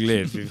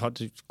 selvfølgelig.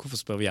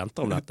 Hvorfor spør vi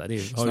jenter om dette?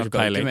 De har jo ikke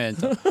peiling.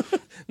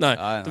 Nei,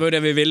 det var jo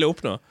det vi ville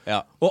oppnå.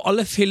 Ja. Og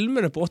alle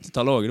filmene på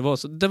 80-tallet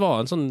også, det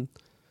var en sånn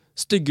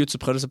stygg gutt som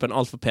prøvde seg på en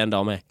alt for pen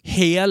dame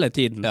hele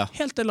tiden. Ja.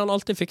 Helt til han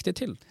alltid fikk det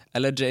til.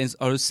 Eller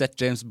har du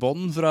sett James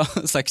Bond fra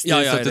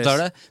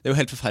 60-70-tallet? Det jo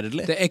helt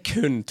forferdelig. Det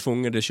kun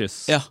tvunget det kyss.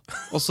 Ja,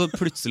 og så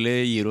plutselig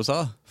gir hun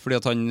seg, fordi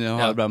at han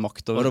har bra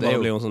makt. Og da bare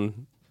blir hun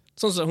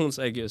sånn som hun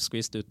som jeg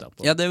skviste ut der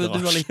på. Ja, du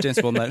var litt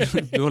James Bond der.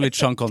 Du var litt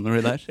Sean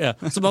Connery der. Ja,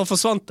 så bare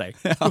forsvant jeg.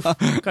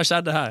 Hva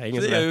skjedde her?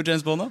 Det gjør jo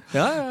James Bond da.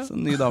 Ja. Så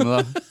ny dame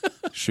da.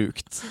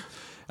 Sjukt.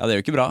 Ja, det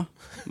jo ikke bra.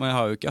 Men jeg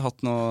har jo ikke hatt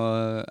noe.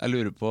 Jeg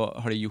lurer på,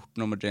 har de gjort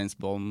noe med James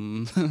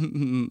Bond?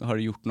 Har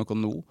de gjort noe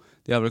nå?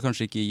 De har vel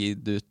kanskje ikke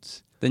gitt ut.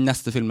 Den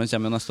neste filmen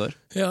kommer jo neste år.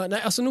 Ja, nei,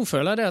 altså nå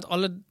føler jeg det at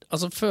alle,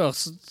 altså før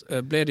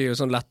ble de jo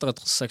sånn lettere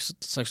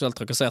seksuelt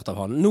trakassert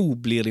av han. Nå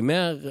blir de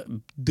mer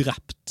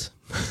drept.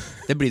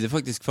 Det blir det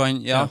faktisk, for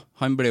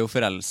han ble jo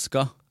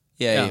forelsket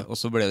og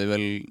så ble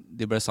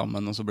de ble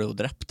sammen, og så ble hun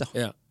drept,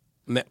 ja.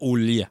 Med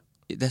olje.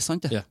 Det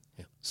sant det.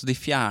 Ja. Så de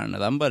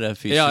fjerner dem bare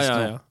fysisk.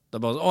 Ja. Det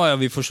bare,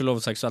 vi får ikke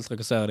lov å seksuelt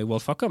trakassere deg, well,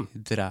 fuck them.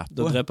 Da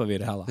dreper vi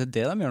det heller. Det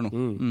det de gjør nå.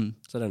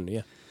 Så det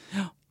nye.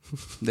 Ja.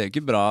 Det jo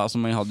ikke bra,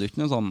 altså man hadde jo ikke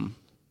noe sånn.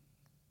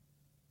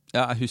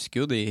 Ja, jeg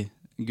husker jo de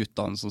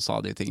guttene som sa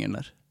de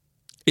tingene der.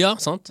 Ja,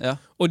 sant. Ja.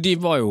 Og de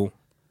var jo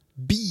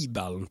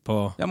Bibelen på...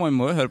 Ja, man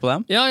må jo høre på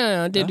dem.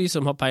 Ja, det de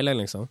som har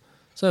peiling, liksom.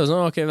 Så det jo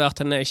sånn, ok, vært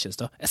tenacious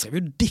da. Jeg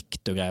skrev jo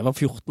dikt og greier, jeg var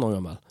 14 år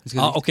gammel.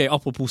 Ok,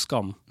 apropos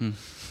skam.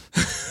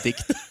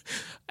 Dikt.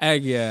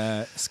 Jeg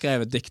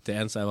skrev et dikt til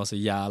en som jeg var så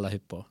jævla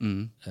hypp på,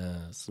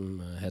 som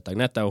heter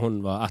Agnete, og hun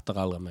var 1 år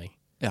eldre enn meg.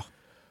 Ja.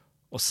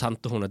 Og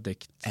sendte hun et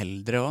dikt.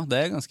 Eldre også, det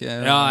ganske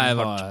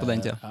hardt på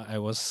den tiden.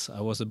 I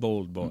was a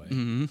bold boy.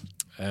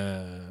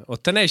 Og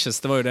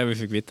tenacious, det var jo det vi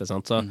fikk vite,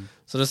 sant?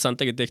 Så da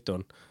sendte jeg et dikt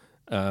til hun.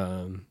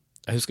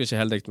 Jeg husker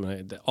ikke helt dikt,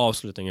 men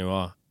avslutningen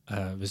var,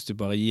 hvis du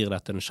bare gir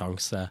dette en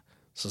sjanse,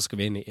 så skal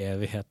vi inn i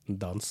evigheten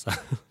danse.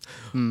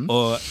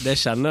 Og det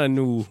kjenner jeg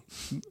nå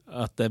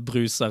at det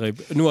bruser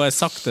nå har jeg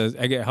sagt det,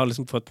 jeg har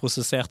liksom fått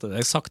prosessert det,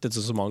 jeg har sagt det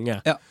til så mange,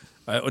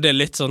 og det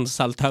litt sånn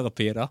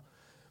selvterapi da,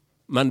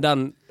 men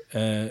den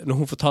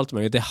når hun fortalte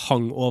meg at det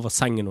hang over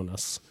sengen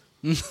hennes,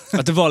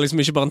 at det var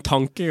liksom ikke bare en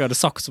tanke jeg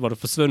hadde sagt, så var det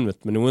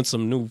forsvunnet med noen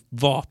som nå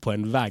var på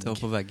en vegg. Det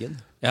var på veggen?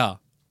 Ja,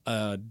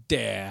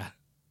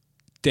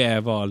 det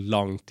var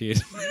lang tid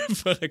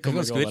før jeg kom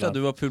ganske vilt at du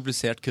var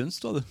publisert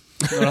kunst, var du?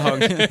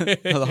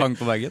 Når det hang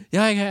på veggen?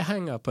 Ja, jeg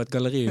henger på et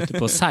galleri ute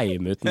på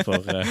Seim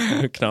utenfor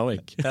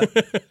Knarvik.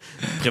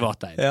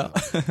 Privateid. Ja.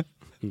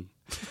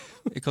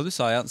 Hva du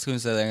sa igjen? Skal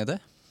vi se det en gang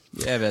til?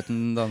 I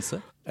evigheten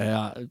danse?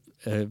 Ja,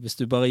 hvis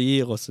du bare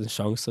gir oss en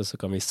sjanse, så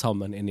kan vi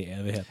sammen inn i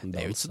evigheten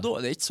danse. Det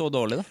er ikke så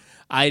dårlig da.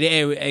 Nei, det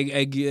jo,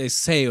 jeg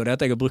ser jo det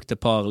at jeg har brukt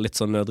et par litt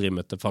sånn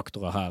nødrimete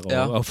faktorer her,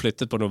 og har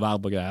flyttet på noe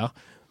verb og greier.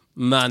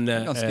 Men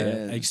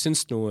jeg synes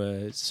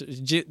noe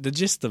the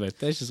gist of it,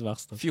 det ikke så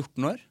verst.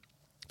 14 år?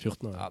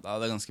 14 år. Ja, da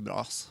det ganske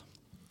bra, altså.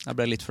 Jeg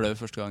ble litt flau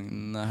første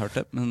gangen jeg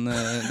hørte det, men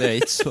det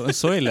ikke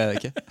så ille det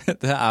ikke.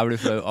 Det blir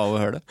flau av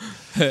å høre det.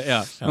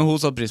 Ja. Men hun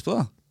satt pris på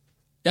det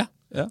da?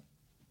 Ja.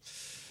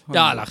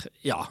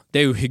 Ja,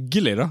 det jo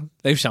hyggelig da.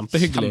 Det jo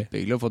kjempehyggelig.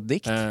 Kjempehyggelig å få et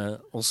dikt.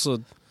 Og så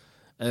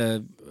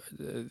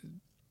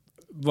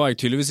var jeg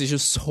tydeligvis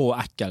ikke så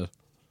ekkel.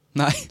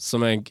 Nei.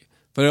 Som jeg...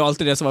 For det jo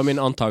alltid det som var min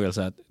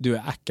antagelse, at du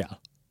ekkel.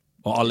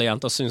 Og alle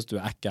jenter synes du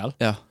ekkel.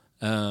 Ja.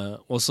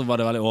 Og så var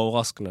det veldig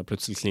overraskende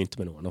plutselig klinte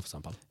med noen, for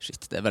eksempel.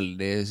 Shit, det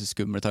veldig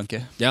skummel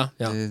tanke. Ja.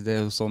 Det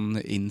jo sånn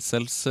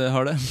incels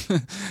har det.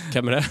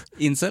 Hvem det?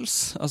 Incels,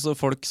 altså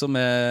folk som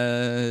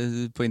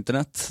på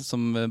internett,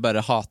 som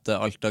bare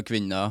hater alt av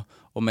kvinner,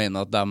 og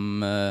mener at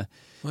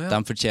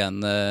de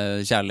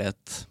fortjener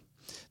kjærlighet.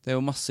 Det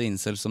jo masse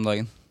incels om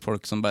dagen.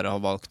 Folk som bare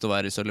har valgt å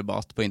være i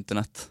sølibat på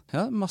internett.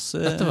 Ja, masse.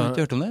 Jeg har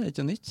ikke hørt om det,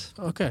 ikke nytt.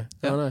 Ok,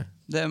 nei.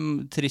 Det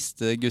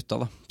triste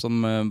gutter da, som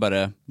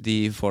bare, de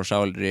får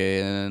seg aldri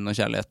noe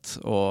kjærlighet,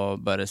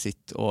 og bare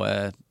sitter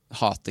og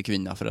hate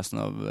kvinner for resten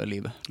av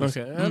livet. Ok,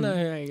 ja, nei,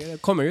 jeg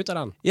kommer ut av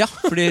den. Ja,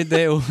 fordi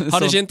det jo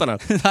Hadde ikke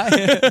internett. Nei,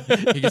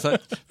 ikke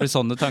sant? For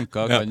sånne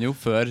tanker kan jo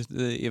føre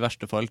i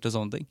verste fall til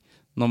sånne ting.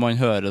 Når man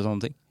hører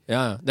sånne ting.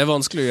 Ja, det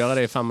vanskelig å gjøre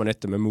det i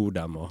 95 med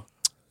modem,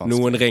 og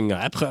noen ringer.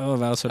 Jeg prøver å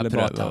være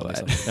celibat her,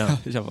 liksom. Ja,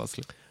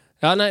 kjempevanskelig.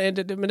 Ja, nei,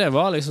 men det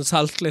var liksom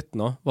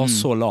selvtilliten nå, var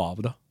så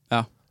lav da.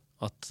 Ja.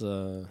 At,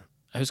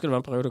 jeg husker det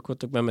var en periode hvor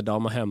jeg tok med meg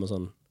damer hjem og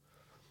sånn.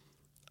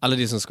 Alle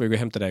de som skal vi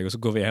gå hjem til deg, og så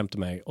går vi hjem til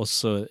meg, og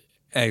så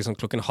jeg sånn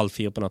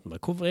 3:30 på natten.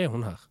 Hvorfor er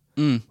hun her?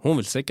 Hun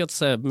vil sikkert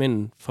se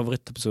min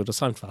favorittepisode av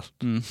Seinfeld.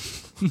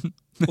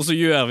 Og så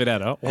gjør vi det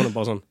da, og hun er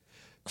bare sånn,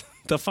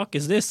 the fuck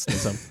is this?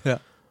 Liksom. Ja.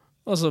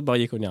 Og så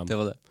bare gikk hun hjem. Det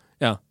var det.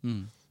 Ja.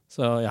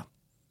 Så ja.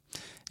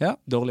 Ja.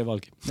 Dårlig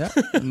valg. Ja.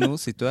 Nå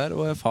sitter du her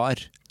og er far.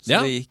 Så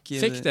ja, det gikk,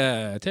 fikk det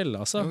til,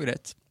 altså. Det var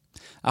greit.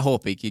 Jeg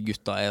håper ikke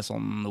gutta er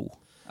sånn nå.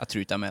 Jeg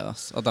tror ikke de er det,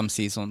 altså. At de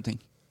sier sånne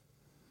ting.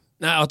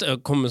 Nei, at det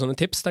kommer sånne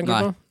tips, tenker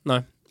du på?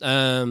 Nei.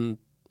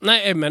 Nei,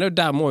 jeg mener jo,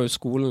 der må jo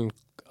skolen,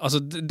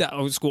 altså,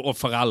 og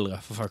foreldre,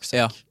 for fuck's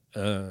sake.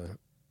 Ja.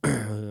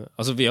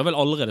 Altså, vi har vel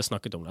allerede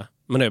snakket om det,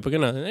 men det er jo på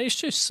grunn av, jeg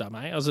kysser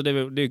meg, altså,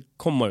 det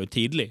kommer jo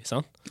tidlig,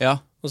 sant? Ja.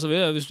 Og så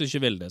hvis du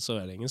ikke vil det, så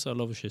er det ingen som har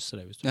lov å kysse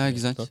deg. Hvis du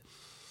ikke sant?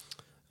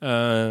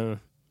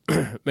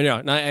 Men ja,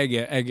 nei,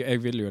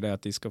 jeg vil jo det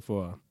at de skal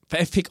få,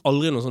 for jeg fikk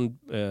aldri noen sånn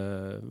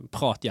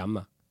prat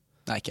hjemme.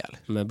 Nei, ikke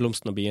heller. Med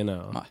blomsten og biene.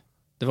 Og,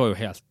 det var jo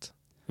helt...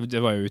 Det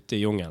var jo ute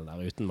i jungelen der,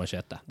 uten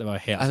machete. Det var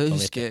helt... Jeg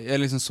husker,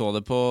 jeg liksom så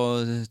det på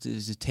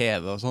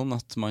TV og sånn,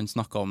 at man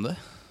snakket om det.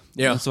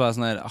 Ja. Men så var jeg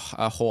sånn her,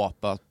 jeg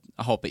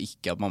håper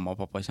ikke at mamma og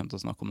pappa kommer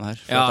til å snakke om det her.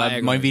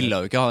 For man ville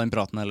jo ikke ha den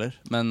praten heller,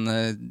 men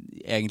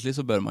egentlig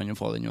så bør man jo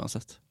få den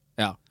uansett.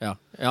 Ja, i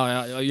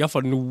hvert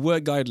fall noe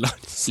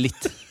guidelines.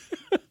 Litt.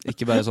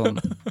 Ikke bare sånn,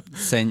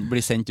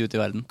 bli sendt ut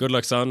i verden. Good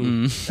luck,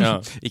 son. Ja.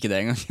 Ikke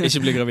det engang.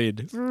 Ikke bli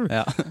gravid.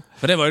 Ja.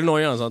 For det var jo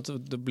noe, sant?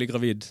 Du blir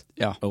gravid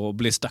og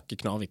bli stakk i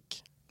Knarvik.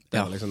 Det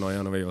var liksom noe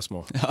når vi var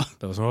små. Ja.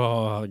 Det var sånn,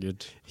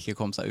 herregud. Ikke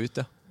kom seg ut,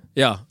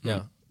 ja.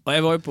 Ja. Og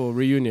jeg var jo på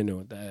reunion nå.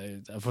 Jeg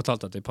har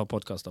fortalt det i et par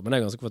podcaster, men det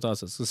er ganske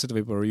fantastisk. Så sitter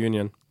vi på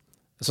reunion.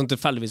 Sånn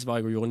tilfeldigvis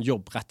var jeg og gjorde en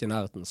jobb rett i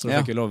nærheten, så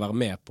jeg fikk jo lov å være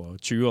med på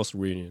 20-års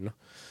reunion.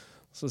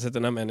 Så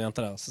sitter jeg med en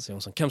jente der, så sier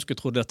hun sånn, hvem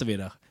skulle tro dette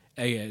videre?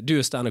 Du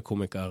er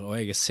stand-up-komiker, og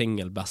jeg er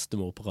single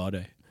bestemor på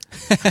Radøy.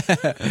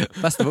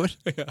 Bestemor?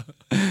 Ja.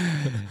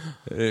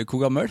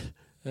 Hvor gammel?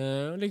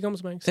 Like gammel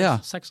som meg,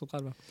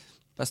 36.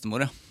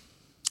 Bestemor, ja.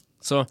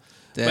 Så,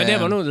 men det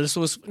var noe,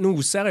 nå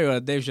ser jeg jo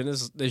at det er ikke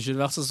det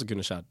verste som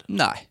kunne skjedd.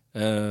 Nei.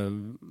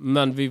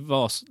 Men vi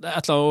var, det er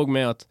et eller annet også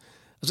med at,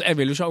 altså jeg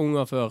ville jo ikke ha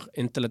unger før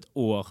inntil et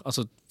år,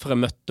 altså for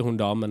jeg møtte hun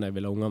damen jeg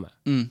ville ha unger med.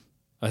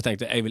 Og jeg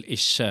tenkte, jeg vil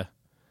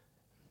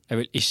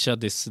ikke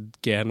at disse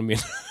genene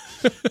mine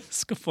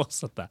skal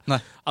fortsette. Nei.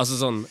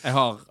 Altså sånn, jeg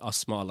har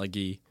astma,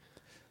 allergi,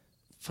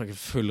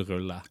 full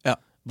rulle. Ja.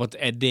 But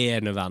er det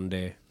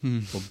nødvendig?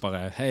 Og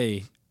bare,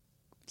 hei,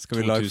 skal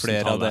vi lage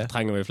flere av det?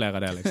 Trenger vi flere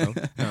av det, liksom?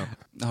 Ja.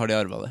 Har de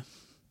arvet det?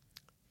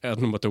 Ja,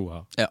 nummer 2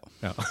 her. Ja.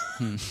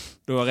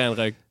 Du har en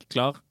røyk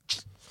klar.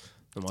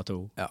 Nummer 2,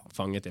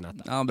 fanget i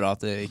nettet. Ja, bra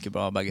at det ikke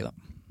var begge da.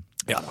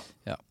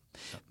 Ja.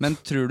 Men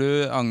tror du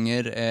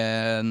anger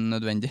er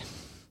nødvendig?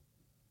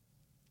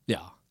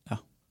 Ja.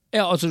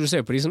 Ja, altså du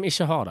ser jo på de som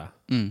ikke har det.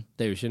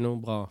 Det er jo ikke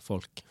noen bra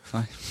folk.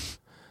 Nei.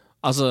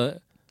 Altså,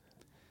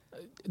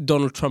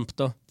 Donald Trump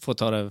da, for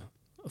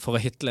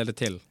å hitle det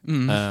til.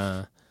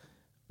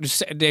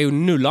 Det er jo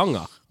null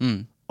anger.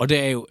 Og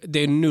det er jo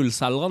null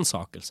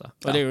selvransakelse.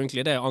 Og det er jo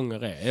egentlig det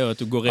anger er jo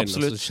at du går inn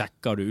og så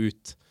sjekker du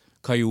ut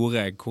hva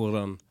gjorde jeg,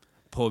 hvordan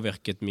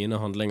påvirket mine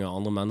handlinger av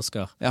andre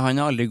mennesker. Ja, han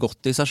har aldri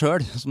gått i seg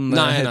selv, som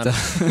det heter.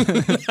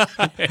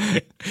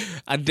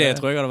 Nei, det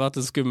tror jeg hadde vært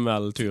en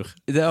skummel tur.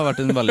 Det har vært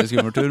en veldig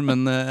skummel tur,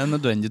 men en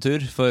nødvendig tur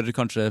for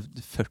kanskje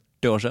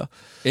 40 år siden.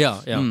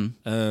 Ja.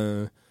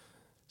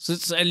 Så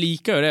jeg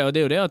liker jo det, og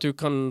det er jo det at du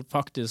kan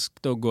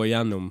faktisk da gå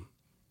igjennom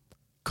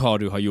hva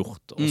du har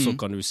gjort, og så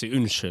kan du si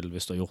unnskyld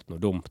hvis du har gjort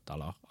noe dumt,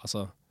 eller,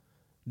 altså,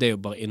 det er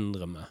jo bare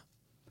innrømme.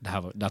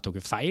 Der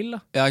tok jeg feil,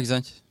 da. Ja, ikke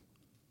sant?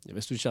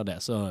 Hvis du ikke har det,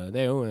 så det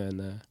er jo en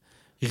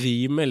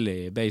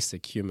rimelig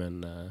basic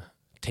human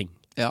ting,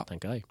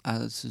 tenker jeg.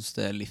 Jeg synes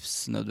det er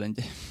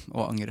livsnødvendig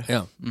å angre.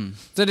 Ja.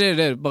 Så det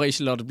er bare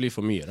ikke la det bli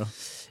for mye, da.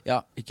 Ja,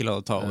 ikke la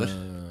det ta over.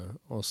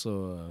 Og så,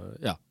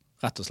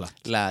 rett og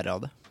slett. Lære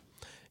av det.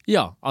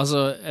 Ja, altså,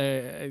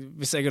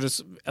 hvis jeg hadde,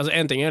 altså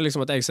en ting er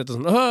liksom at jeg sitter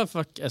sånn,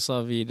 fuck, jeg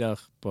sa videre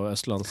på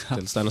Østlands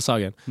til Steinar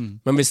Sagen.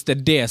 Men hvis det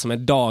er det som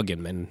er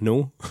dagen min nå,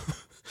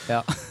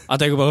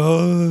 at jeg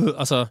bare,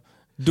 altså,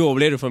 da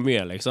blir det for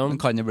mye, liksom.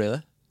 Kan det bli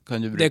det?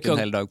 Kan du bruke en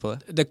hel dag på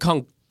det? Det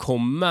kan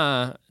komme,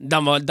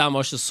 den var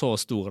ikke så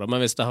stor da,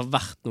 men hvis det har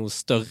vært noe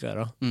større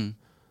da,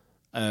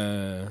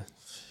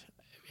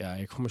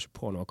 jeg kommer ikke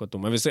på noe akkurat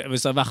om, men hvis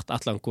det har vært et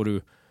eller annet hvor du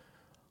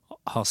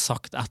har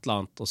sagt et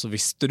eller annet, og så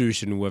visste du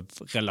ikke noe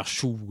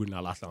relasjon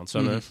eller et eller annet,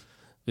 skjønner du?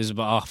 Hvis du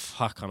bare,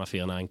 fuck, han har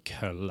fyren er en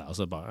kølle, og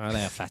så bare,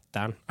 det er fett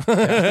den. Et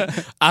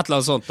eller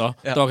annet sånt da.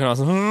 Da kan jeg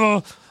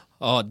sånn,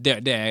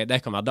 det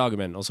kan være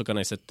dagen min, og så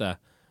kan jeg sitte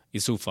i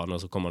sofaen,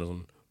 og så kommer det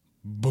sånn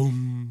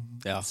boom,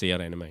 Ja. sier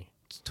det inni meg.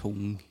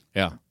 Tung.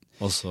 Ja,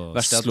 og så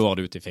Verst at- slår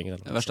det ut i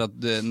fingrene. Det verste er at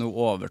nå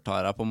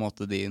overtar jeg på en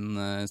måte din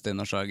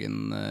Steinar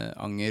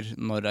Sagen-anger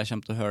når jeg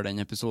kommer til å høre den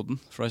episoden.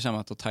 For da kommer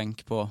jeg til å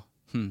tenke på,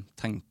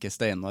 tenker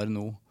Steinar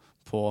nå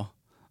på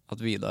at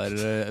Vidar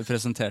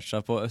presenterte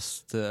seg på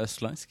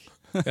østlandsk?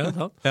 Ja,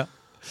 sant. Ja.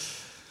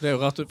 Det er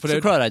jo rart, for Så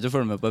det, klarer jeg ikke å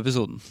følge med på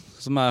episoden,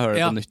 så må jeg høre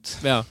det på nytt.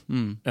 ja.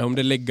 Ja, om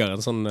det ligger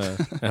en sånn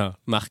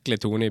merkelig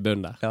tone i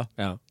bunnen der.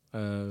 Ja.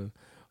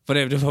 For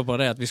det var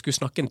bare det at vi skulle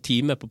snakke en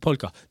time på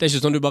podcast. Det er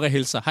ikke sånn du bare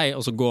hilser, hei,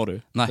 og så går du.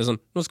 Nei. Det er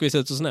sånn, nå skal vi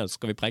sitte oss ned, så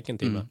skal vi preike en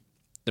time.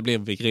 Det blir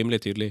rimelig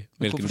tydelig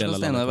Men hvilken hvorfor del skal av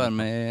Steinar landet. være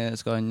med?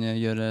 Skal han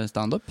gjøre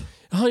stand-up?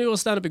 Han gjorde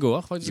stand-up i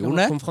går, faktisk. Gjorde Han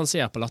var det?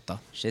 konferansier på Latter.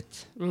 Shit.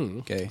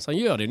 Gøy. Så han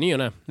gjør det i ny og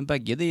ne. Men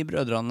begge de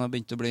brødrene har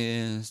begynt å bli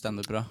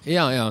stand-upere.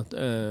 Ja.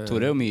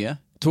 Tore er jo mye.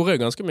 Tore er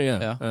ganske mye.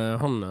 Ja.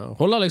 Han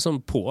holder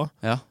liksom på.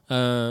 Ja.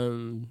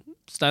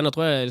 Steinar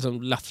tror jeg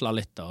liksom lefler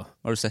litt da.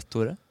 Har du sett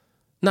Tore?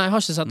 Nei, jeg har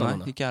ikke sett Nei, han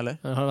ennå. ikke heller.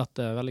 Det har vært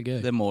veldig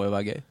gøy. Det må jo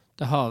være gøy.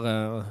 Det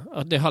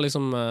har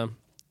liksom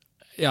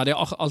ja, det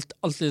har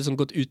alltid liksom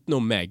gått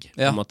utenom meg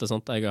på en måte,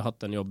 sant? Jeg har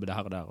hatt en jobb det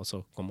her og der, og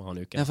så kommer han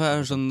uke. Ja, for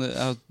jeg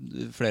har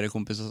flere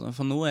kompiser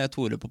for nå er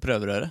Tore på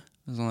prøverøret.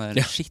 Sånn der,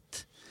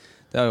 shit.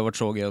 Det har jo vært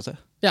så gøy å se.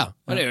 Ja,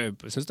 men jeg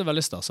synes det er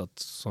veldig stas at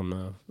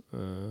sånne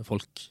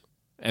folk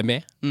er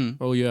med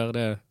og gjør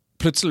det.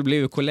 Plutselig blir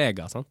jo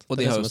kollegaer, sant? Og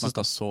de har jo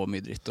snakket så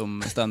mye dritt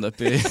om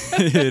stand-up i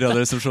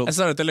Radioresepsjonen. Jeg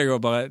sa det til deg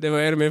også bare, det var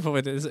en av mine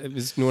favoritter.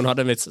 Hvis noen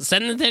hadde en vits,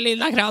 send det til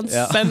Lilla Krantz,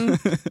 send!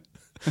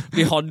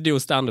 Vi hadde jo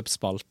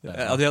stand-up-spalt.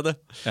 Ja, de hadde.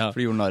 For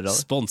de gjorde narr av det.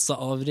 Sponset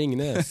av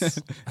Ringnes.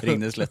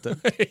 Ringnes Lette.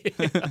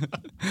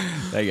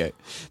 Det er gøy.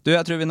 Du,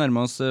 jeg tror vi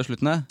nærmer oss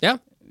slutten. Ja.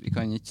 Vi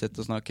kan ikke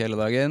sitte og snakke hele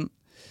dagen.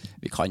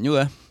 Vi kan jo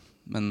det,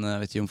 men jeg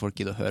vet ikke om folk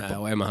gidder å høre på.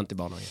 Og jeg må hente i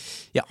barnehagen.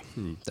 Ja,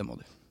 det må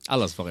du.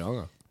 Ellers for i gang.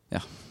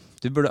 Ja.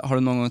 Har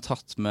du noen gang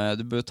tatt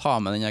med, du bør ta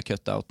med den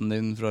cut-outen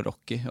din fra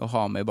Rocky og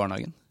ha med i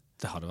barnehagen.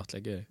 Det hadde vært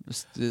litt gøy.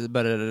 Hvis du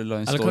bare la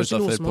den stå Eller kanskje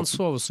utenfor noe som han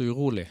sover så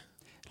urolig.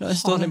 La den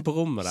stå Han inn på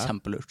rommet der.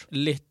 Kjempelurt.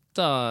 Litt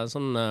av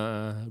sånn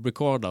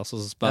recorder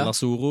som spiller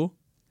Zoro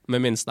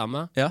med min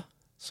stemme. Ja.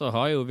 Så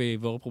har jo vi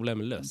våre problemer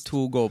løst.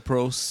 2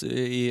 GoPros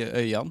i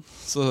øynene.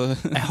 Så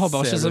jeg har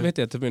bare ikke så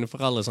vittighet til mine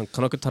foreldre sånn,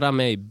 kan dere ta den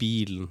med i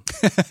bilen?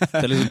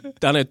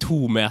 Den er 2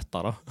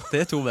 meter da.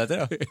 Det er 2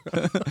 meter, ja.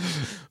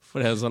 For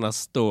det er en sånn der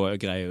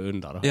stå-greie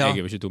under da. Ja. Jeg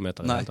er jo ikke 2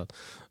 meter i det hele tatt.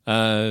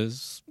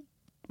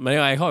 Men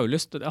ja, jeg har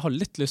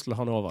litt lyst til å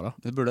ha den over da.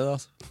 Det burde det,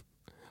 altså.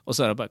 Og så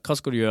er det bare, hva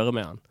skal du gjøre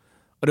med den?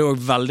 Og det er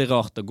jo veldig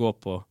rart å gå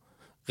på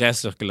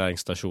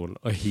resirkuleringsstasjon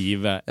og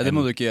hive. Ja, det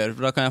må du ikke gjøre,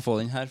 for da kan jeg få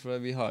den her, for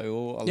vi har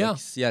jo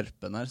Alex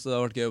Gjerpen her, så det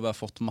har vært gøy å bare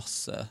fått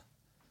masse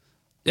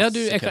Ja,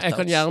 du, jeg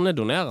kan gjerne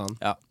donere den.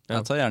 Ja,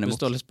 jeg tar gjerne imot.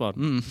 Hvis du har lyst på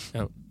den.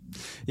 Ja.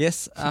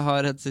 Yes, jeg har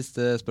et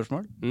siste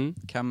spørsmål.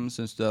 Hvem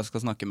synes du jeg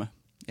skal snakke med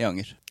i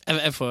Anger?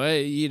 Jeg får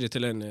gi det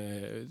til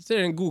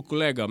en god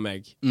kollega av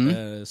meg,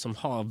 som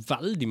har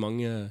veldig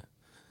mange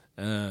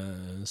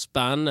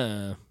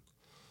spennende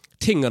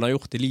ting han har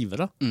gjort i livet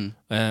da.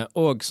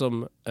 Og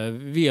som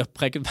vi har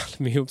preket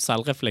veldig mye om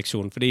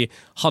selvrefleksjon, fordi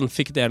han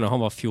fikk det når han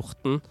var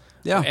 14,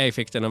 og jeg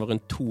fikk det når jeg var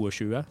rundt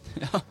 22.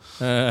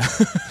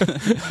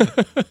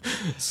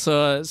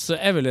 Så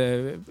jeg ville,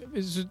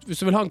 hvis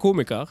du vil ha en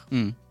komiker,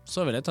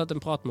 så vil jeg tatt en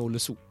prat med Ole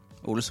So.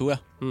 Ole So, ja.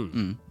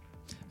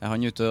 Er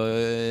han ute og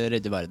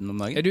redder verden om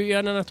dagen? Du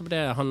gjør nettopp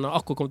det. Han har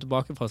akkurat kommet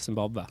tilbake fra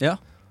Zimbabwe. Ja.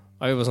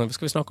 Og jeg var sånn,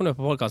 skal vi snakke om det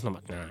på podcasten?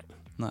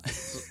 Nei.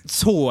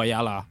 Så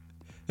gjelder.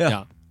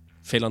 Ja.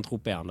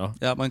 Filantrop er han da.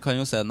 Ja, man kan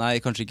jo se, nei,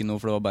 kanskje ikke noe,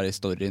 for det var bare i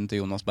storyen til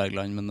Jonas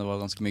Bergland, men det var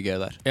ganske mye gøy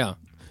der. Ja.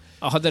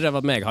 Hadde det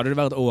vært meg, hadde det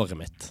vært året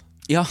mitt.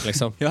 Ja.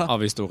 Liksom,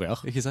 av historier.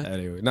 Ikke sant?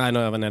 Nei,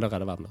 når jeg var nede og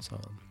redde verden, så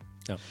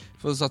ja.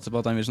 Får satse på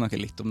at han vil snakke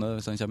litt om det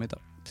hvis han kommer hit da.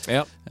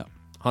 Ja.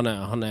 Han er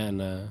en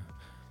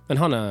men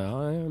han er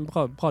en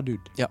bra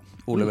dude. Ja,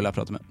 Ole vil jeg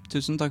prate med.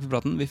 Tusen takk for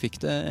praten, vi fikk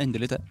det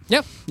endelig til.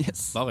 Ja,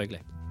 yes. Bare hyggelig.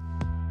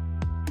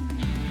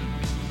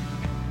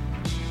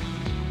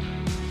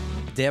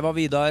 Det var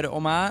Vidar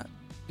og meg.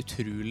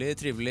 Utrolig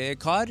trivelig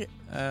kar.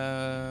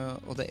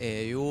 Og det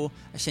er jo,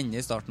 jeg kjenner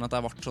i starten at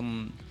jeg ble sånn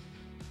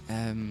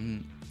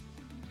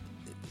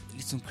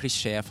litt sånn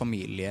klisjé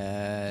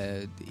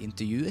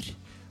familieintervjuer.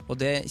 Og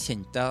det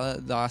kjente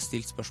jeg da jeg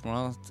stilte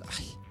spørsmålet at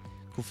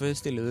hvorfor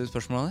stiller du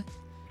spørsmålet?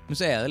 Men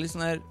så er det litt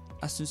sånn her,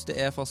 jeg synes det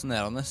er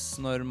fascinerende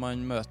når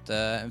man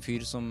møter en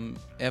fyr som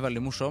er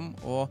veldig morsom,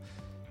 og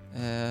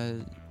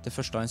det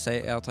første han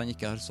sier er at han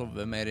ikke har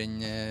sovet mer enn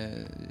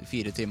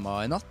 4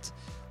 timer i natt,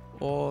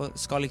 og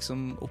skal liksom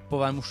opp og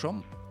være morsom,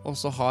 og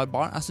så har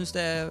barn. Jeg synes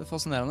det er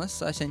fascinerende,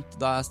 så jeg kjente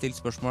da jeg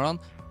stilte spørsmålene,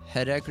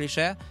 her er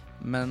klisjé,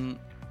 men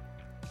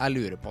jeg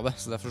lurer på det,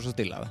 så derfor så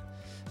stiller jeg det.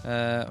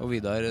 Og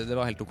Vidar, det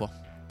var helt ok.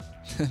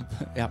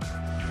 Ja.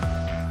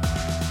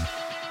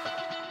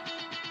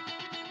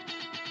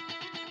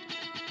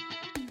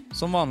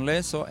 Som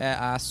vanlig så er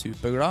jeg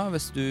superglad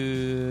hvis du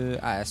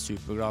er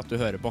superglad at du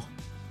hører på.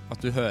 At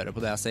du hører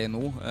på det jeg sier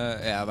nå,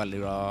 er jeg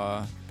veldig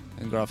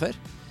glad for.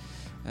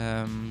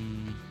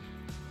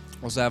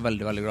 Og så er jeg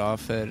veldig, veldig glad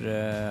for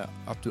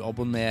at du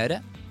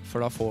abonnerer, for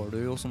da får du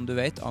jo, som du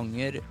vet,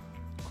 Anger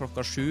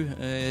klokka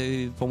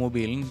 7 på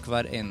mobilen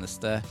hver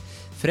eneste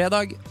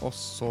fredag. Og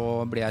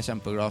så blir jeg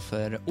kjempeglad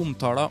for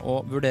omtaler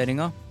og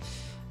vurderinger.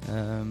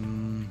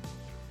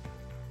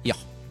 Ja.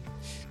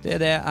 Det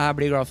er det jeg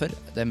blir glad for.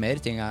 Det er mer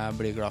ting jeg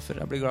blir glad for.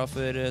 Jeg blir glad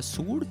for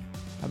sol.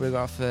 Jeg blir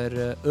glad for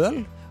øl.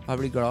 Og jeg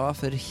blir glad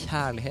for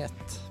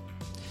kjærlighet.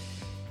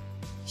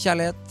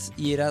 Kjærlighet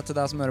gir jeg til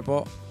deg som hører på.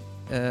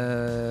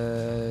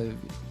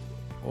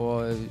 Og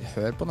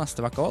hør på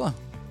neste vekka også da.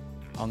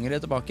 Anger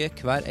er tilbake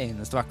hver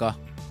eneste vekka.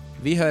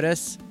 Vi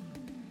høres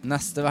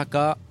neste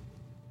vekka.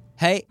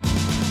 Hei!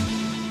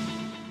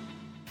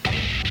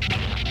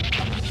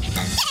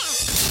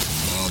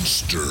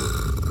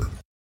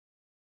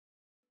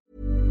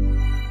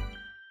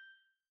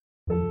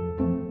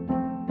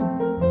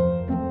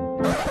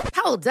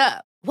 Hold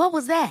up. What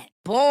was that?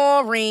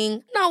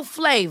 Boring. No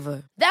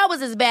flavor. That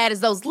was as bad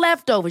as those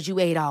leftovers you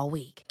ate all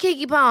week.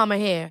 Keke Palmer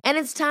here, and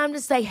it's time to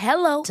say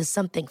hello to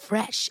something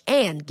fresh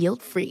and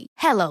guilt-free.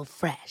 Hello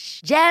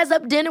Fresh. Jazz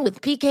up dinner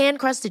with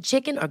pecan-crusted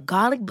chicken or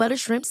garlic butter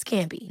shrimp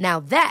scampi. Now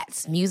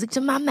that's music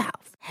to my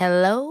mouth.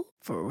 Hello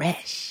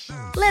Fresh.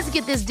 Let's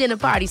get this dinner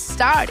party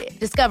started.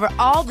 Discover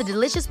all the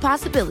delicious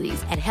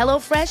possibilities at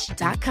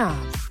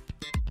HelloFresh.com.